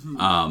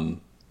 Mm-hmm.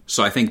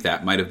 So I think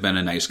that might have been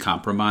a nice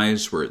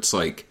compromise, where it's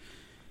like,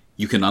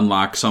 you can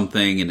unlock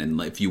something, and then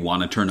if you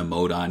want to turn a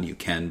mode on, you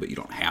can, but you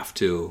don't have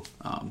to.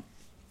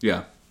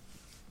 Yeah.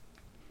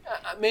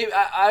 Maybe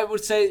I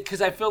would say,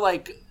 because I feel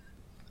like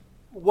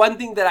one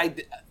thing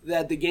that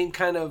the game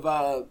kind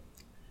of...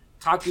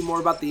 talking more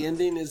about the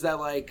ending is that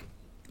like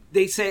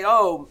they say,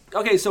 oh,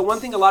 okay, so one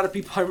thing a lot of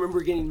people I remember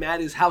getting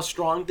mad is how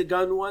strong the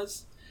gun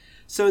was.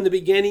 So in the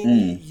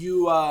beginning,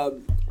 you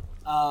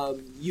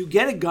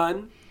get a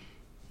gun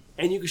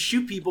and you can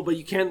shoot people, but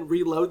you can't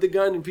reload the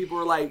gun, and people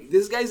are like,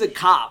 this guy's a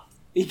cop,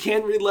 he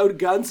can't reload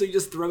guns, so he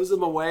just throws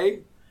them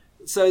away.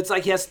 So it's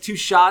like he has 2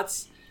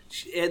 shots,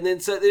 and then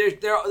so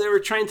they were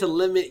trying to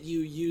limit you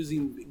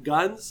using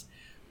guns.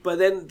 But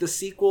then the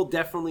sequel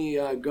definitely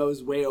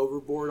goes way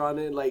overboard on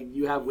it. Like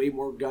you have way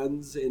more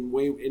guns and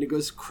it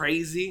goes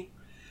crazy.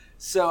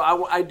 So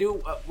I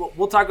do.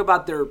 We'll talk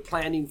about their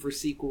planning for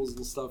sequels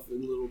and stuff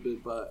in a little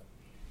bit. But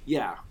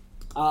yeah,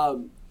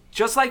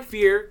 just like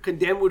Fear,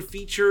 Condemned would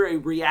feature a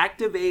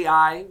reactive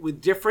AI with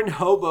different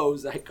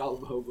hobos. I call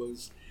them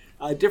hobos.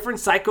 Different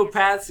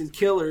psychopaths and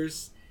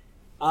killers.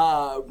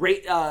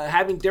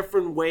 Having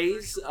different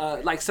ways.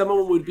 Like some of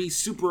them would be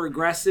super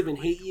aggressive and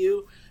hate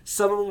you.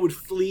 Some of them would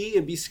flee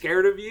and be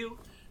scared of you.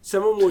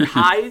 Some of them would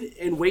hide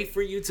and wait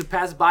for you to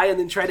pass by and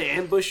then try to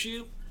ambush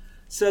you.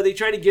 So they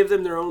try to give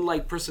them their own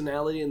like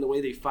personality and the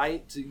way they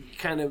fight to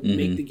kind of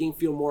make the game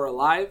feel more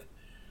alive.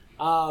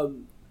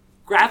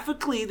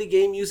 Graphically, the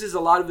game uses a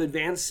lot of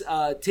advanced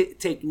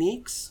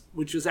techniques,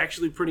 which was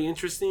actually pretty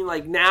interesting.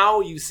 Like now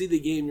you see the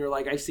game, you're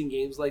like, I've seen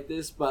games like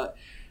this, but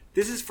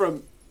this is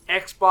from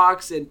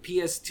Xbox and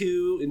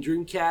PS2 and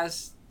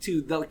Dreamcast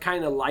to the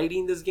kind of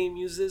lighting this game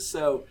uses.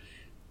 So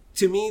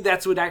to me,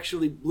 that's what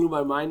actually blew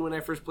my mind when I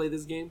first played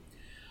this game.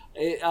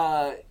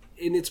 And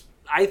it's,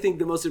 I think,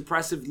 the most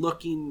impressive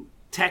looking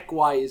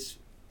tech-wise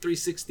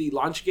 360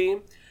 launch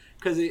game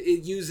because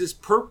it uses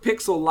per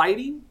pixel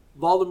lighting,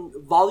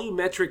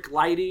 volumetric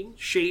lighting,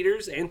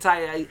 shaders,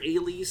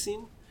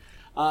 anti-aliasing,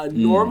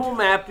 normal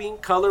mapping,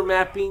 color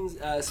mapping,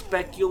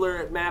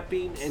 specular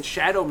mapping, and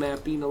shadow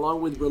mapping,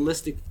 along with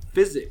realistic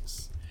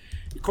physics.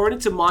 According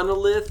to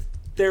Monolith,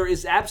 there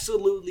is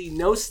absolutely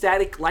no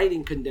static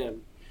lighting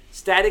Condemned.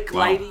 Static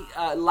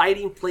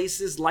lighting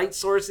places light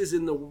sources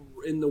in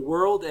the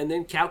world and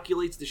then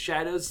calculates the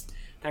shadows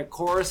that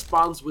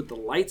corresponds with the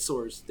light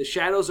source. The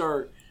shadows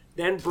are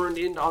then burned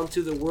in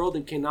onto the world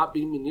and cannot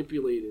be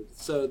manipulated.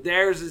 So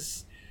their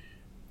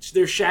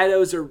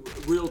shadows are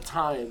real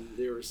time,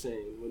 they were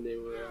saying when they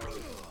were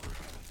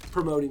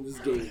promoting this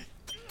game.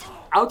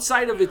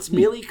 Outside of its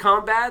melee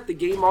combat, the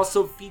game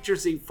also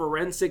features a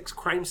forensics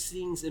crime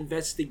scenes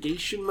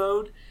investigation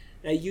mode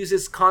that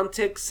uses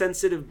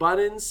context-sensitive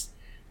buttons,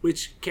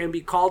 which can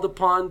be called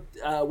upon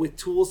with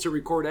tools to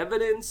record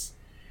evidence.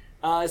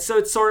 So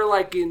it's sort of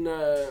like in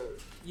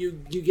you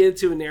get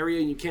into an area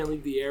and you can't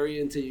leave the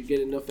area until you get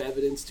enough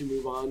evidence to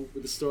move on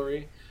with the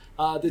story.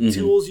 The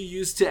tools you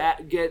use to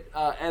get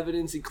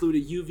evidence include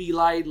a UV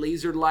light,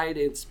 laser light,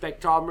 and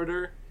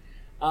spectrometer.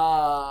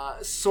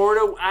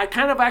 I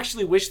kind of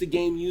actually wish the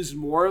game used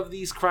more of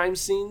these crime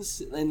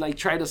scenes and like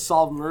try to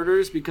solve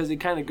murders, because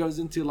it kind of goes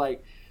into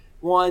like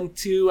 1,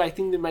 2. I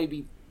think there might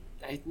be.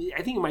 I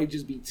think it might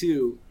just be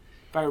 2,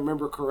 if I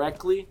remember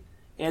correctly.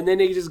 And then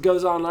it just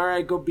goes on. All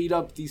right, go beat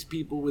up these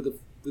people with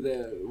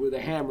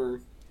a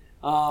hammer.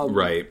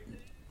 Right.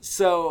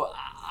 So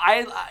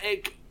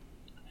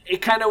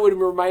it kind of would have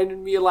reminded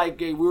me of like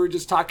we were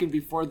just talking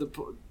before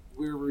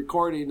we were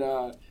recording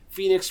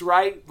Phoenix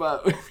Wright,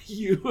 but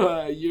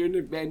you're in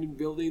abandoned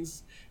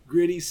buildings,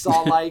 gritty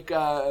Saw-like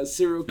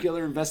serial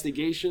killer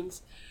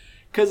investigations.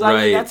 Because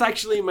mean, that's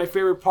actually my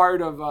favorite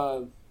part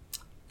of.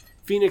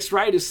 Phoenix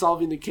Wright is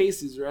solving the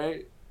cases,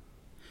 right?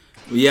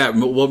 Yeah,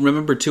 well,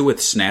 remember too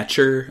with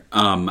Snatcher,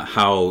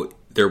 how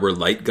there were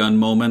light gun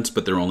moments,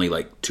 but there were only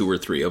like 2 or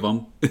 3 of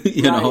them.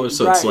 you know,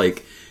 so it's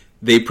like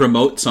they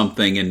promote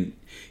something, and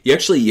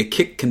you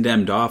kick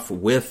Condemned off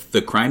with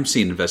the crime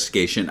scene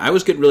investigation. I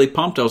was getting really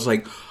pumped. I was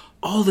like,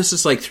 oh, this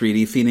is like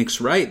 3D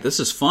Phoenix Wright. This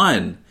is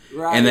fun.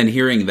 Right. And then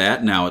hearing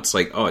that now, it's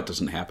like, oh, it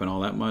doesn't happen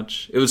all that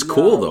much. It was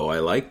cool though. I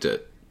liked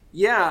it.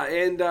 Yeah,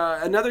 and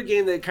another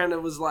game that kind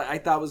of was like I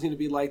thought was going to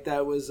be like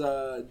that was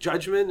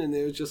Judgment, and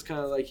it was just kind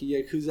of like a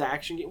Yakuza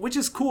action game, which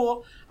is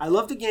cool. I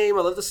love the game,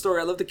 I love the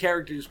story, I love the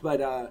characters,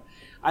 but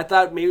I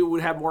thought maybe it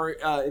would have more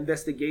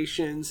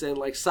investigations and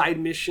like side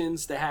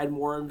missions that had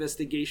more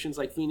investigations,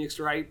 like Phoenix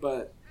Wright,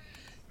 but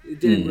it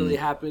didn't really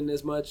happen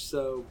as much.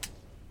 So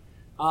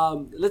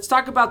let's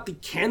talk about the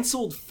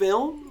canceled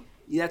film.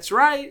 That's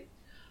right.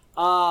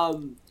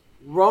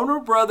 Warner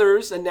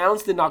Brothers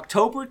announced in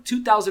October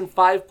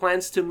 2005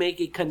 plans to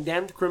make a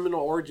Condemned Criminal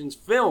Origins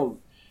film,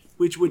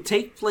 which would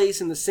take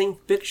place in the same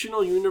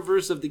fictional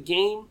universe of the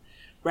game.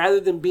 Rather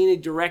than being a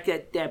direct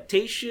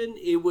adaptation,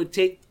 it would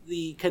take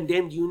the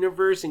Condemned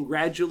universe and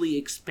gradually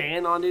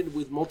expand on it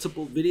with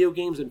multiple video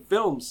games and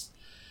films.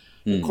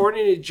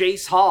 According to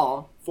Jace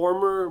Hall,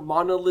 former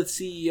Monolith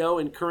CEO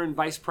and current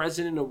vice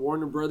president of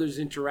Warner Brothers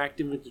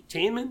Interactive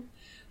Entertainment,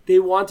 they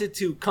wanted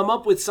to come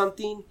up with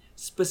something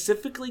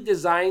specifically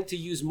designed to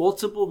use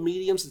multiple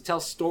mediums to tell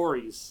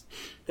stories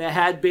that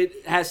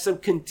has some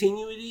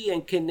continuity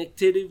and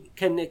connective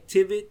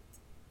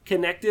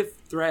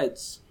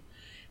threads.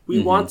 We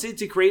wanted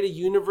to create a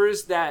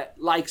universe that,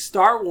 like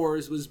Star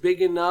Wars, was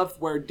big enough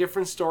where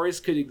different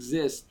stories could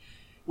exist,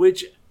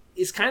 which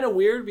is kind of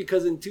weird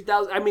because in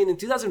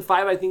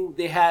 2005, I think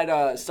they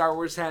had Star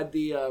Wars had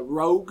the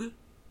Rogue,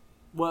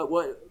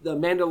 what the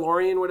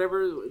Mandalorian,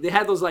 whatever. They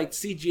had those like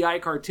CGI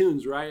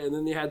cartoons, right? And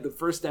then they had the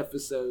first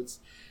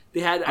episodes. They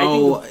had I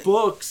think the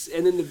books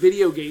and then the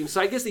video games. So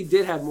I guess they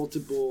did have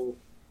multiple.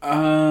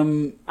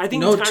 I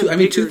think no.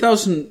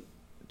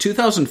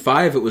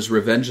 2005, it was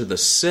Revenge of the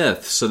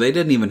Sith, so they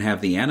didn't even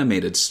have the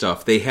animated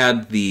stuff. They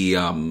had the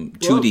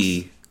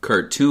 2D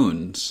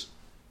cartoons.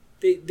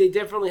 They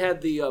definitely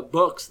had the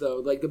books, though.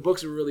 Like, the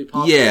books were really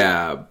popular.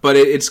 Yeah, but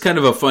it's kind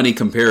of a funny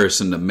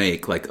comparison to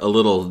make. Like, a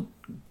little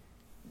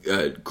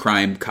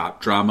crime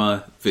cop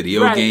drama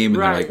video game,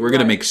 and they're like, we're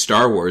going to make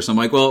Star Wars. I'm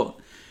like, well,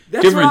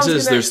 difference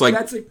is there's like...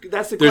 That's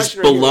the there's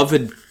question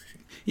beloved...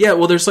 Yeah,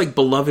 well, there's like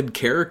beloved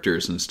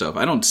characters and stuff.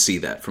 I don't see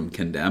that from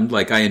Condemned.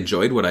 Like, I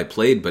enjoyed what I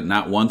played, but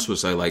not once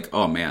was I like,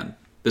 oh man,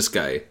 this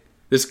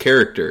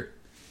character,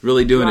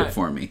 really doing it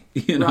for me.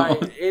 You know,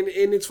 right?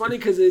 And it's funny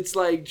because it's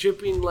like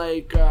dripping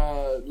like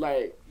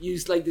you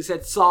like they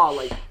said Saw.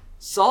 Like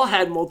Saw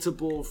had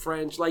multiple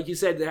French, like you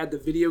said, they had the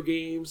video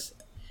games,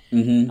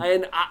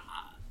 and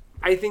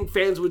I think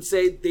fans would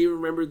say they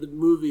remember the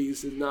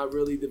movies and not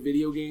really the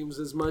video games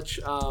as much.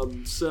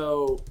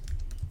 So.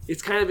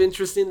 It's kind of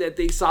interesting that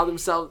they saw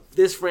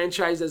this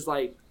franchise as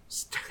like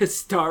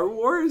Star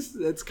Wars.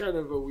 That's kind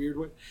of a weird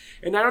one.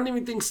 And I don't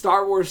even think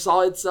Star Wars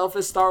saw itself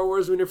as Star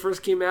Wars when it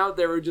first came out.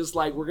 They were just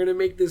like, we're going to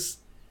make this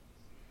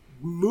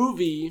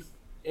movie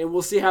and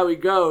we'll see how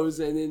it goes.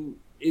 And then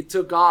it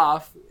took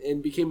off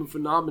and became a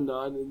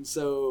phenomenon. And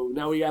so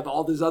now we have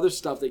all this other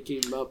stuff that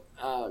came out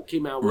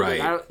with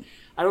it.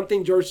 I don't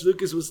think George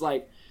Lucas was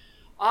like,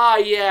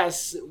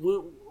 yes,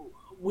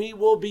 we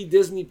will be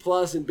Disney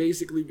Plus and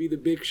basically be the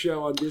big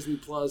show on Disney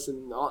Plus,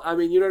 and I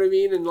mean, you know what I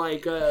mean, and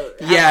like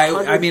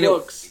I mean,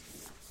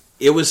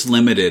 it was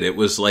limited. It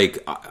was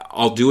like,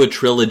 I'll do a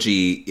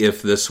trilogy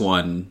if this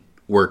one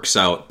works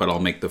out, but I'll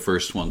make the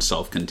first one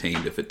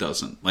self-contained if it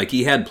doesn't. Like,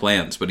 he had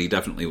plans, but he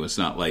definitely was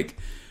not like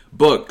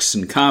books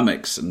and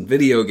comics and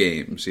video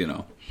games, you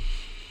know.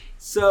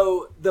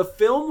 So the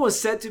film was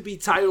set to be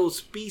titled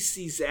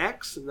Species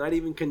X, not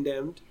even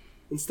Condemned,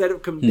 instead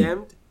of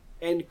Condemned.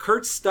 And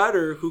Kurt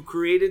Stutter, who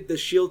created the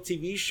S.H.I.E.L.D.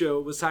 TV show,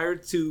 was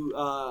hired to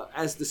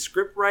as the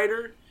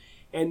scriptwriter,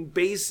 and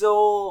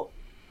Basil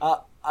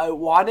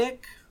Iwanek,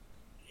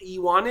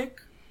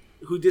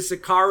 who did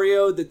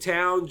Sicario, The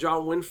Town,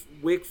 John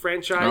Wick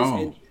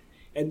franchise,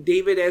 and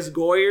David S.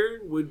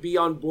 Goyer would be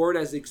on board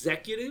as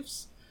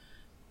executives.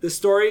 The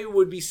story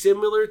would be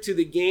similar to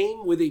the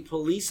game, with a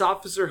police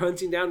officer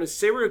hunting down a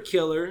serial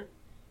killer,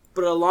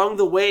 but along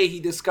the way he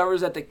discovers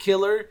that the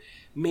killer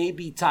may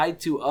be tied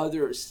to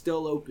other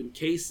still open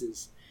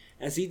cases.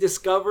 As he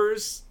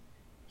discovers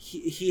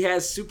he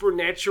has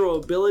supernatural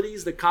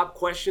abilities, the cop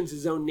questions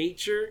his own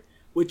nature,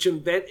 which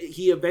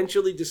he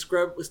eventually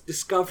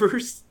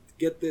discovers,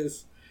 get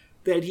this,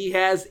 that he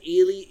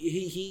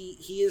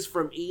is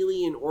from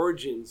alien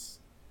origins.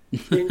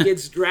 Then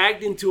gets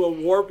dragged into a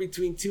war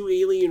between two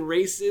alien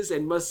races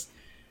and must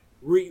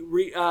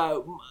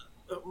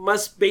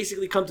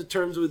basically come to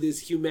terms with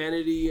his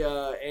humanity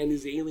and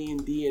his alien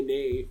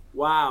DNA.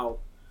 Wow.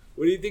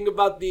 What do you think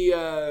about the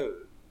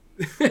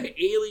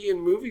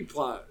alien movie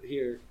plot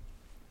here?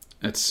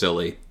 That's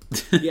silly.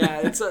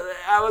 Yeah,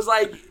 I was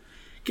like,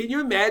 can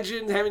you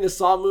imagine having a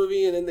Saw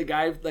movie and then the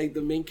guy, like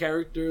the main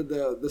character,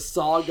 the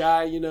Saw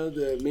guy, you know,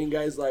 the main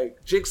guy's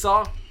like,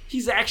 Jigsaw?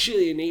 He's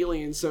actually an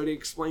alien, so it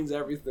explains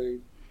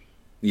everything.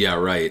 Yeah,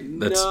 right.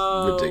 That's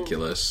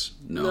ridiculous.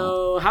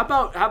 No. How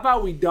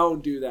about we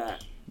don't do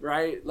that?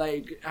 Right?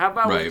 Like, how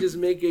about we just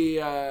make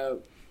a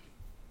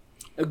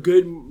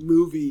good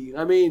movie?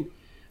 I mean,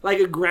 like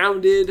a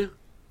grounded,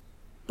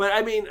 but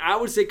I mean, I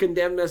would say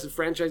Condemned as a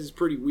franchise is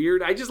pretty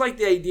weird. I just like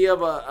the idea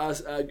of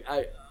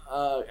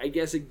I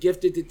guess a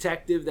gifted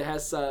detective that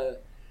has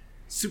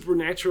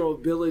supernatural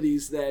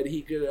abilities that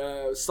he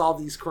could solve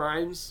these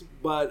crimes.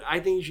 But I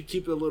think you should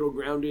keep it a little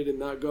grounded and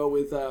not go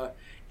with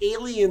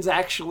aliens,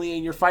 actually,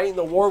 and you're fighting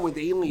the war with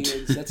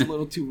aliens. That's a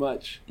little too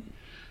much.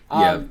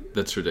 Yeah,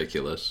 that's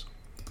ridiculous.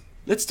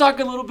 Let's talk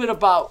a little bit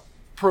about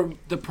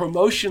the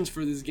promotions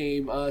for this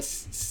game.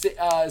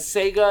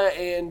 Sega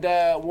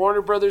and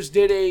Warner Brothers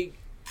did a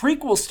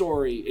prequel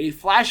story, a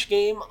Flash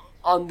game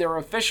on their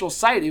official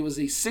site. It was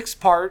a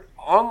 6-part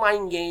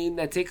online game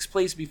that takes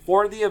place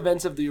before the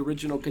events of the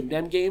original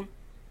Condemned game,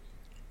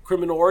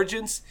 Criminal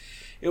Origins.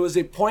 It was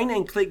a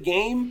point-and-click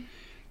game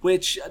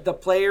which the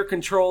player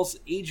controls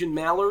Agent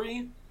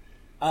Mallory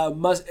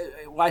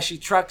while she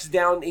tracks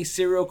down a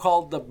serial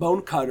called the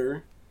Bone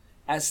Cutter.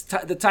 At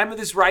the time of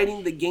this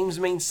writing, the game's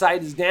main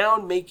site is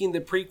down, making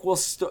the prequel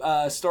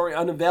story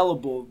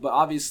unavailable. But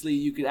obviously,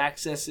 you could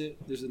access it.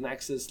 There's an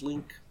access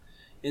link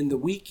in the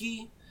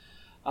wiki.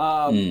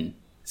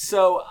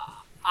 So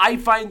I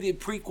find the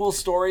prequel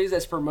stories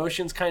as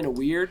promotions kind of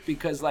weird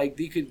because like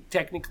they could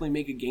technically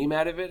make a game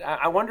out of it.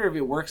 I wonder if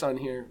it works on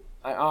here.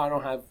 I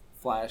don't have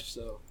Flash,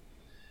 so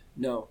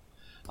no.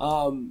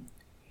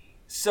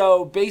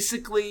 So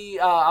basically,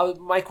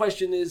 my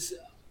question is,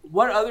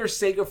 what other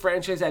Sega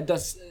franchise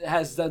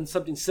has done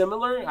something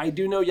similar? I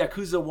do know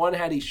Yakuza 1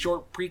 had a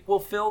short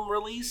prequel film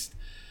released.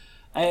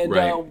 And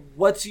right.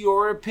 What's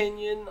your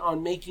opinion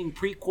on making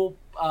prequels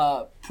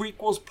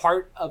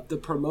part of the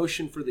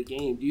promotion for the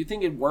game? Do you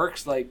think it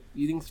works? Like,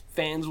 you think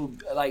fans will,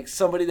 like,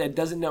 somebody that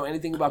doesn't know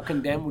anything about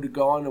Condemned would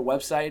go on a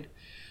website,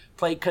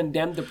 play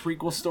Condemned, the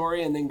prequel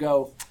story, and then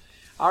go,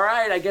 all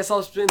right, I guess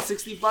I'll spend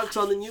 $60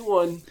 on the new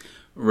one.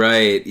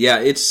 Right. Yeah,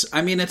 it's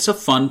a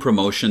fun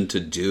promotion to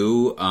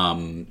do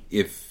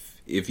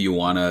if you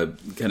want to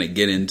kind of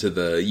get into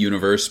the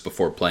universe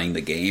before playing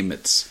the game.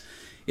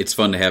 It's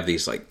fun to have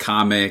these like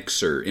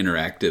comics or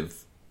interactive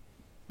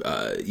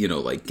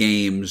like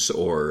games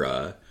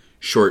or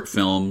short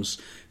films.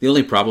 The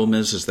only problem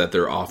is that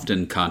they're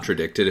often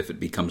contradicted if it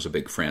becomes a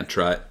big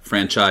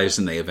franchise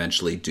and they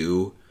eventually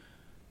do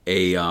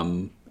a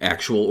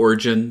actual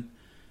origin.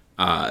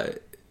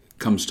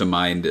 Comes to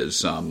mind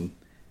is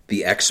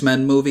the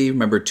X-Men movie.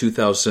 Remember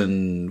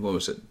 2000, what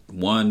was it,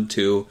 1,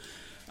 2?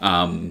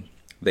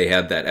 They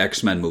had that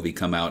X-Men movie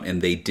come out,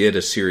 and they did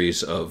a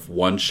series of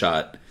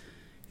one-shot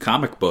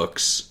comic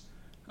books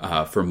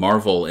for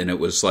Marvel, and it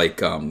was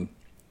like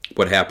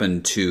what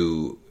happened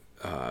to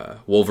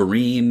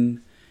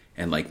Wolverine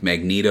and like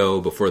Magneto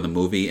before the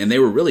movie, and they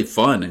were really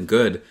fun and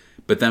good.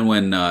 But then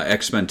when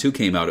X-Men 2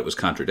 came out, it was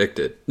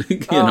contradicted.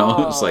 It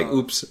was like,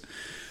 oops.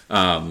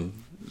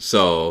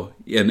 So,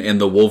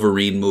 and the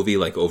Wolverine movie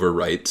like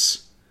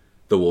overwrites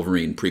the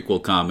Wolverine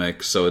prequel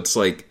comic. So it's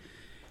like,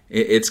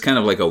 it's kind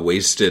of like a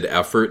wasted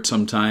effort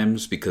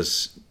sometimes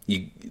because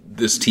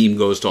this team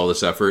goes to all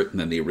this effort and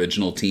then the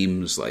original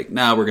team's like,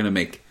 nah, we're going to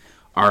make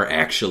our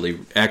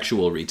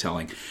actual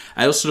retelling.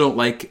 I also don't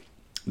like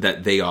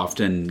that they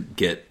often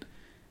get,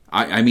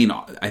 I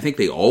think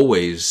they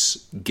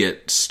always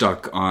get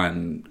stuck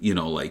on,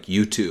 like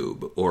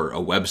YouTube or a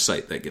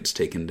website that gets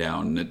taken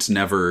down. And it's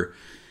never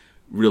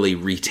really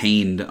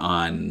retained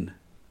on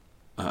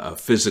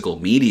physical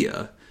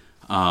media.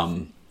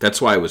 That's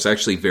why I was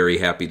actually very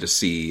happy to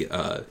see,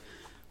 what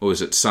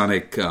was it,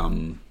 Sonic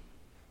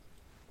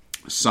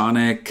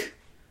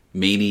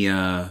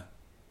Mania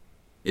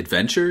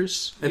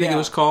Adventures, I think it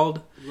was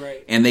called.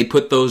 Right. And they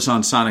put those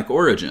on Sonic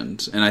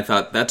Origins, and I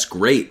thought that's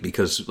great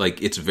because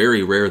like it's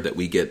very rare that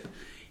we get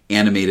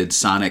animated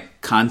Sonic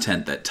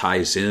content that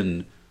ties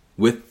in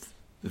with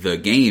the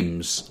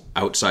games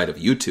outside of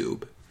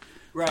YouTube.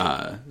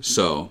 Right.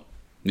 So,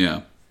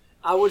 yeah.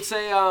 I would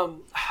say, the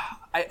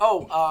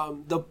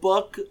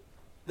book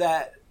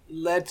that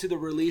led to the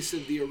release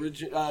of the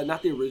original,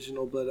 not the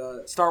original,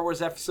 but Star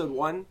Wars Episode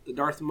 1, the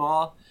Darth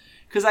Maul.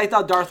 Because I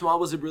thought Darth Maul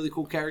was a really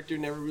cool character,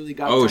 never really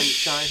got time to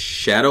shine.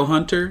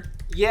 Shadowhunter?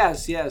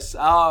 Yes.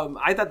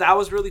 I thought that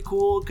was really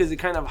cool because it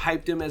kind of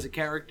hyped him as a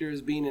character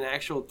as being an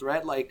actual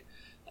threat. Like,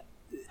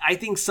 I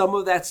think some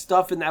of that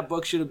stuff in that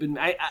book should have been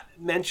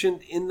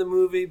mentioned in the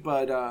movie,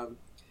 but yeah,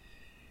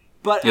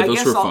 I those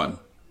guess were fun.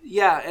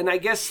 Yeah, and I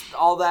guess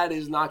all that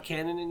is not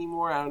canon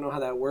anymore. I don't know how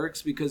that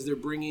works because they're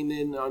bringing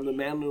in on The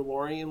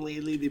Mandalorian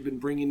lately. They've been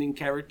bringing in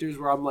characters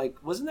where I'm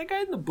like, wasn't that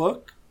guy in the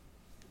book?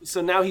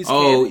 So now he's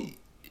canon.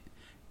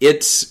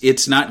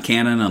 It's not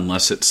canon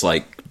unless it's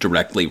like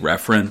directly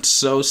referenced.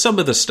 So some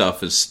of the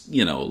stuff is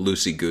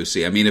loosey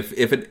goosey. I mean, if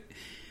it,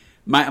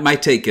 my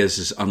take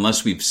is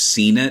unless we've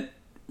seen it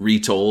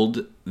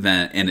retold,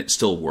 then and it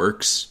still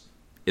works,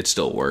 it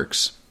still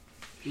works.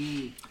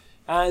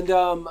 And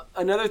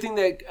another thing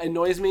that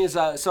annoys me is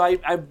I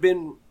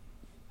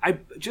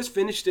just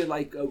finished it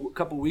like a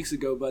couple weeks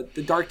ago, but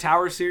the Dark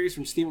Tower series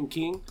from Stephen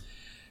King.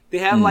 They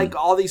have like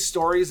all these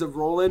stories of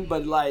Roland,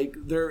 but like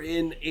they're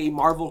in a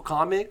Marvel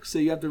comic, so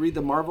you have to read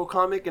the Marvel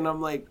comic. And I'm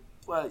like,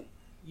 well,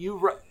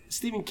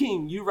 Stephen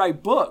King, you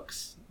write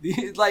books.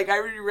 Like I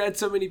already read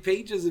so many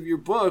pages of your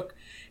book,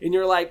 and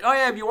you're like, oh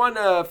yeah, if you want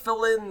to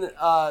fill in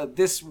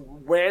this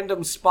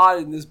random spot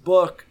in this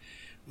book,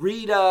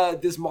 read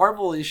these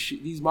Marvel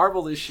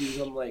issues.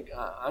 I'm like,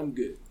 I'm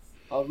good.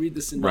 I'll read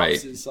the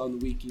synopsis on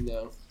the wiki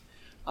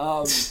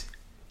now.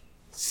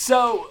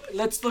 So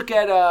let's look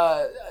at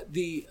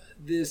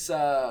these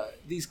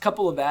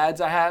couple of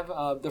ads I have.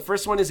 The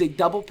first one is a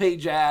double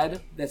page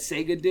ad that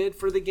Sega did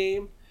for the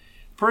game.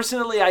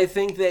 Personally, I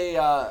think they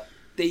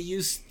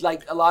used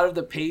like a lot of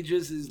the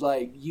pages is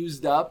like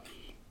used up.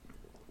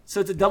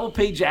 So it's a double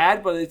page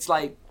ad, but it's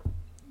like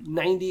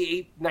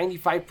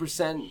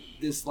 95%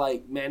 this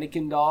like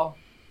mannequin doll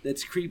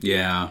that's creepy.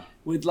 Yeah.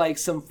 With like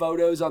some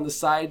photos on the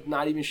side,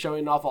 not even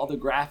showing off all the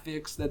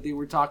graphics that they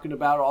were talking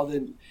about,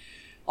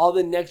 all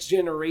the next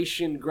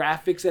generation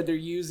graphics that they're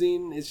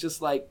using. It's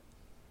just like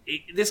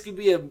this could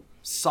be a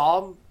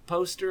Saw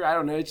poster. I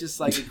don't know. It's just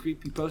like a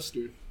creepy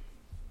poster.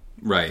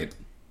 Right.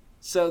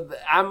 So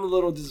I'm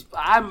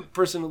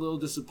personally a little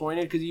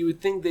disappointed because you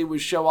would think they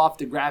would show off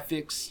the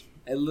graphics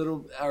a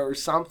little or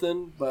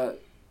something,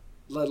 but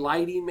the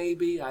lighting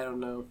maybe, I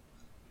don't know.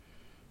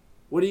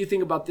 What do you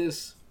think about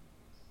this?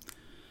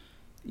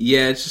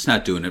 Yeah, it's just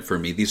not doing it for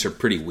me. These are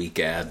pretty weak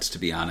ads, to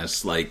be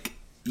honest. Like,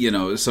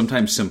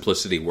 sometimes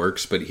simplicity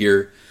works, but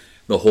here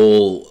the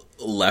whole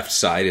left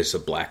side is a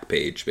black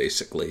page,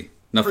 basically.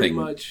 Nothing pretty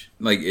much.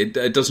 Like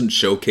it doesn't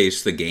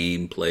showcase the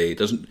gameplay. It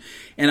doesn't.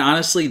 And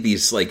honestly,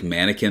 these like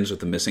mannequins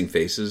with the missing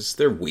faces,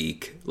 they're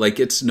weak. Like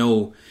it's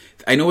no.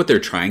 I know what they're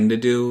trying to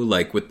do.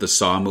 Like with the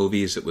Saw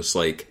movies, it was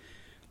like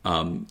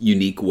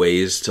unique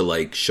ways to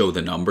like show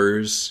the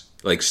numbers.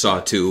 Like Saw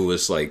 2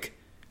 was like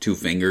 2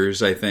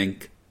 fingers, I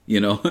think.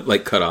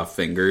 Like cut off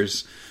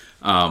fingers.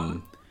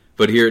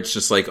 But here it's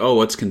just like, oh,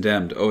 what's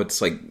condemned? Oh,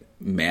 it's like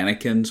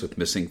mannequins with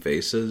missing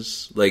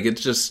faces. Like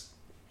it's just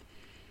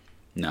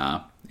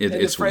nah.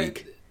 It's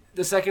weak.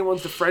 The second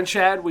one's the French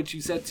ad, which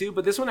you said too.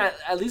 But this one,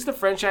 at least the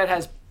French ad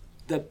has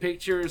the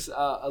pictures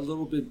a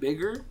little bit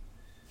bigger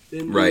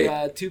than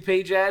the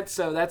 2-page ad.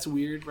 So that's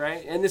weird,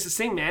 right? And it's the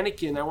same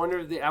mannequin. I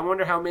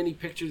wonder how many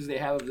pictures they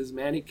have of this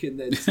mannequin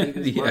that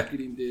Sega's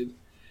marketing did.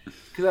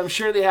 Because I'm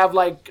sure they have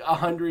like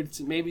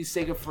 100. Maybe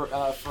Sega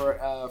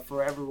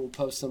Forever will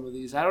post some of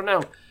these. I don't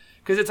know.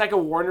 Because it's like a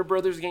Warner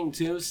Brothers game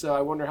too. So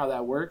I wonder how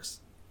that works.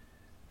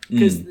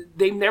 Because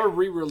they've never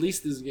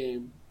re-released this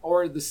game.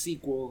 Or the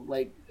sequel,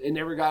 like it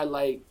never got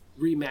like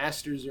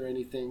remasters or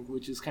anything,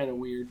 which is kind of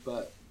weird.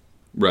 But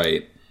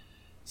right.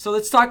 So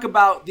let's talk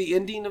about the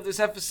ending of this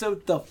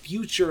episode, the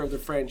future of the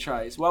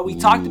franchise. Well, we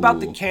talked about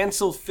the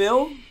canceled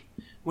film.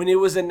 When it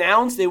was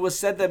announced, it was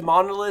said that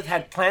Monolith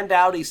had planned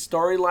out a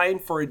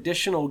storyline for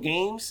additional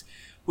games,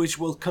 which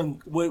would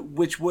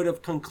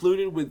have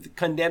concluded with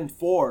Condemned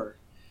 4.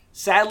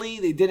 Sadly,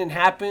 they didn't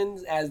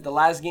happen, as the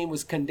last game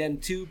was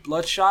Condemned 2,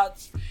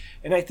 Bloodshots.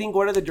 And I think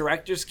one of the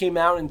directors came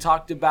out and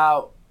talked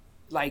about,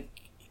 like,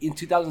 in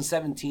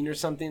 2017 or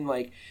something,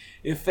 like,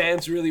 if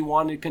fans really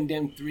wanted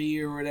Condemned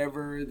 3 or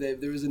whatever,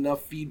 that there was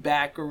enough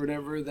feedback or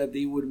whatever, that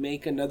they would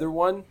make another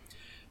one.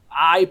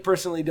 I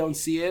personally don't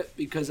see it,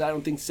 because I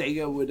don't think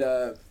Sega would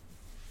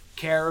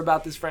care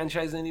about this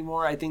franchise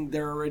anymore. I think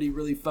they're already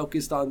really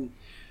focused on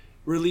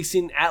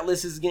releasing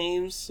Atlus's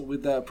games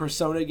with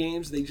Persona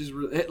games. They just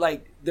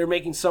they're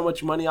making so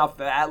much money off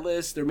of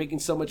Atlus. They're making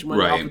so much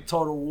money off of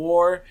Total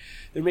War.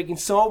 They're making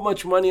so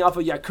much money off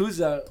of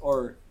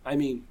Yakuza,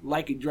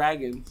 Like a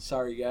Dragon.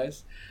 Sorry,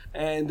 guys.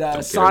 And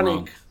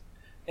Sonic.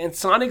 And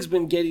Sonic's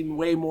been getting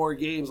way more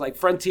games. Like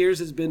Frontiers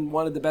has been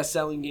one of the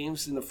best-selling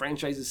games in the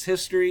franchise's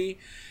history.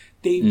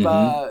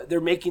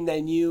 They're making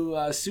that new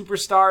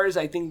Superstars.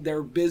 I think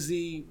they're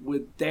busy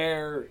with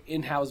their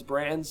in-house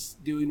brands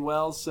doing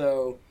well.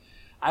 So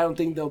I don't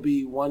think they'll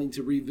be wanting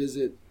to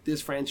revisit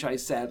this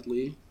franchise,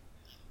 sadly.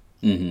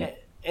 Mm-hmm.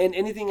 And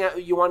anything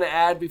you want to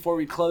add before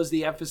we close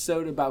the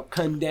episode about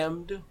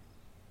Condemned?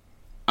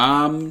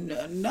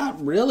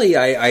 Not really.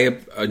 I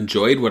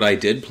enjoyed what I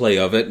did play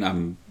of it, and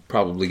I'm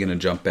probably going to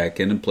jump back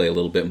in and play a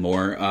little bit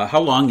more.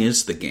 How long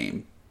is the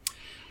game?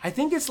 I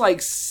think it's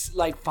like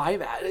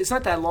 5 hours. It's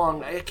not that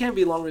long. It can't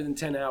be longer than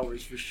 10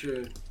 hours for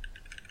sure.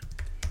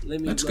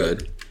 That's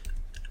good.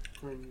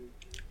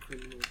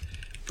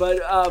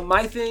 But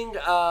my thing,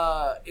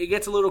 it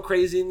gets a little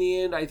crazy in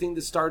the end. I think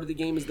the start of the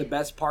game is the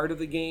best part of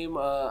the game.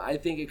 I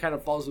think it kind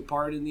of falls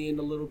apart in the end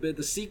a little bit.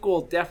 The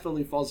sequel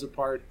definitely falls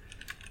apart.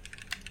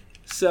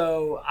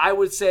 So I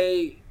would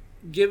say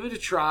give it a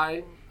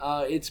try.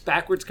 It's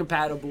backwards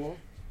compatible.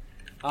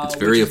 It's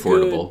very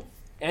affordable. Good.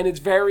 And it's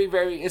very,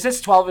 very... It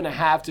says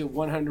 12.5 to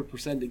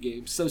 100% the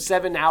game. So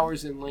 7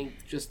 hours in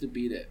length just to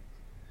beat it.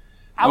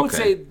 I would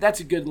say that's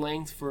a good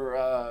length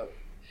for...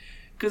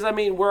 Because,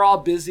 we're all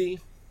busy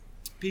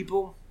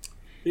people.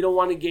 We don't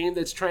want a game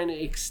that's trying to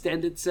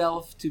extend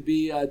itself to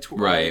be a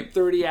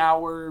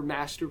 30-hour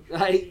master...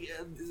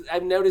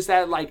 I've noticed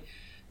that,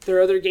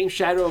 their other game,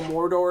 Shadow of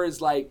Mordor, is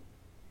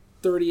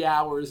 30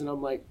 hours. And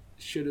I'm like,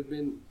 should have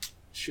been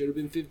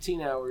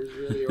 15 hours,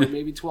 really, or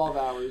maybe 12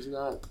 hours,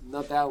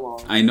 not that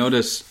long. I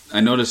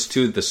noticed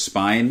too, the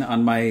spine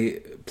on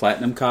my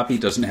Platinum copy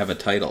doesn't have a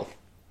title.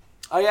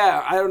 Oh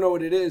yeah, I don't know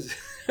what it is.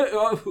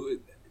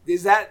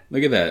 Is that...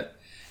 Look at that.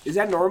 Is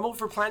that normal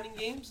for Platinum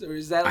games, or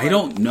is that... I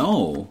don't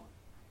know.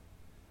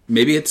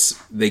 Maybe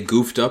they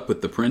goofed up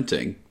with the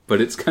printing, but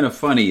it's kind of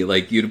funny.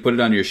 Like, you put it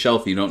on your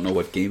shelf, you don't know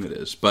what game it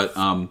is. But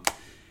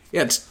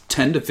yeah, it's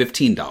 $10 to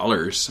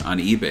 $15 on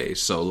eBay.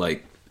 So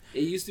like,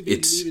 it used to be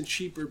even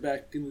cheaper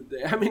back in the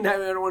day. I mean, I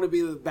don't want to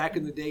be the back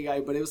in the day guy,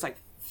 but it was like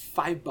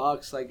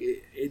 $5. Like,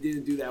 it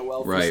didn't do that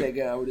well for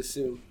Sega, I would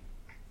assume.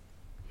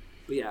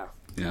 But yeah.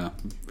 Yeah,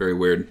 very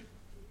weird.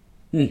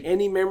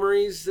 Any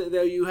memories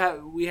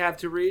that we have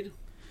to read?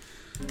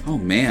 Oh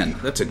man,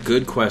 that's a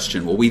good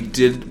question. Well, we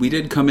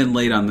did come in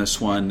late on this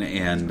one,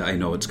 and I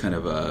know it's kind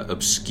of a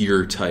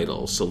obscure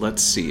title. So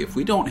let's see. If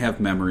we don't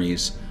have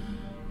memories,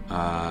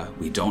 on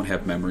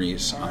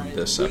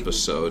this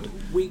episode.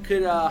 We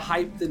could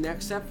hype the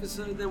next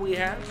episode that we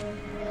have.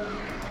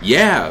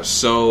 Yeah.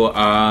 So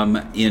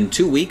in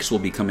 2 weeks we'll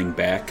be coming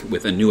back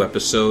with a new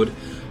episode,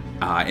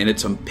 and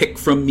it's a pick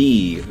from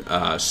me.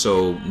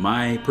 So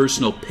my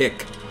personal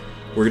pick.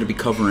 We're going to be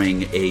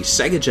covering a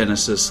Sega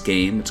Genesis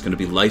game. It's going to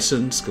be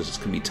licensed because it's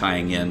going to be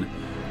tying in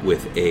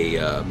with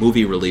a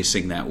movie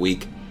releasing that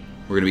week.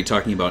 We're going to be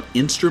talking about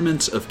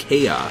Instruments of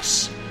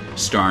Chaos,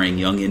 starring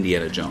young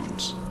Indiana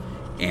Jones.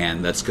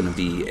 And that's going to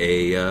be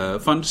a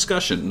fun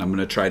discussion. I'm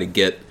going to try to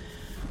get,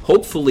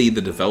 hopefully,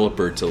 the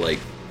developer to like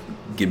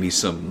give me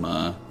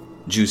some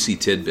juicy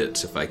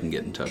tidbits if I can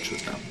get in touch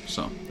with them.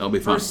 So that'll be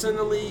fun.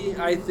 Personally,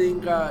 I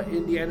think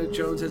Indiana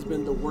Jones has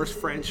been the worst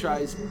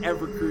franchise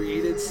ever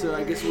created, so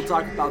I guess we'll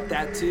talk about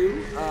that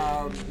too.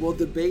 We'll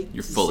debate.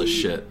 You're full of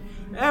shit.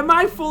 Am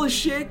I full of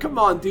shit? Come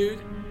on, dude.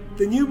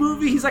 The new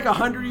movie, he's like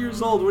 100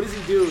 years old. What is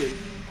he doing?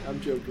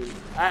 I'm joking.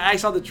 I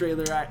saw the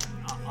trailer.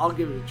 I'll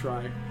give it a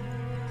try.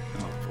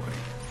 Oh,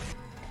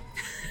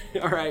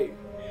 boy. All right.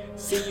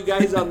 See you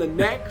guys on the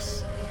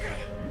next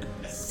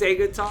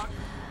Sega Talk.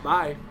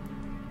 Bye.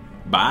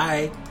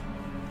 Bye.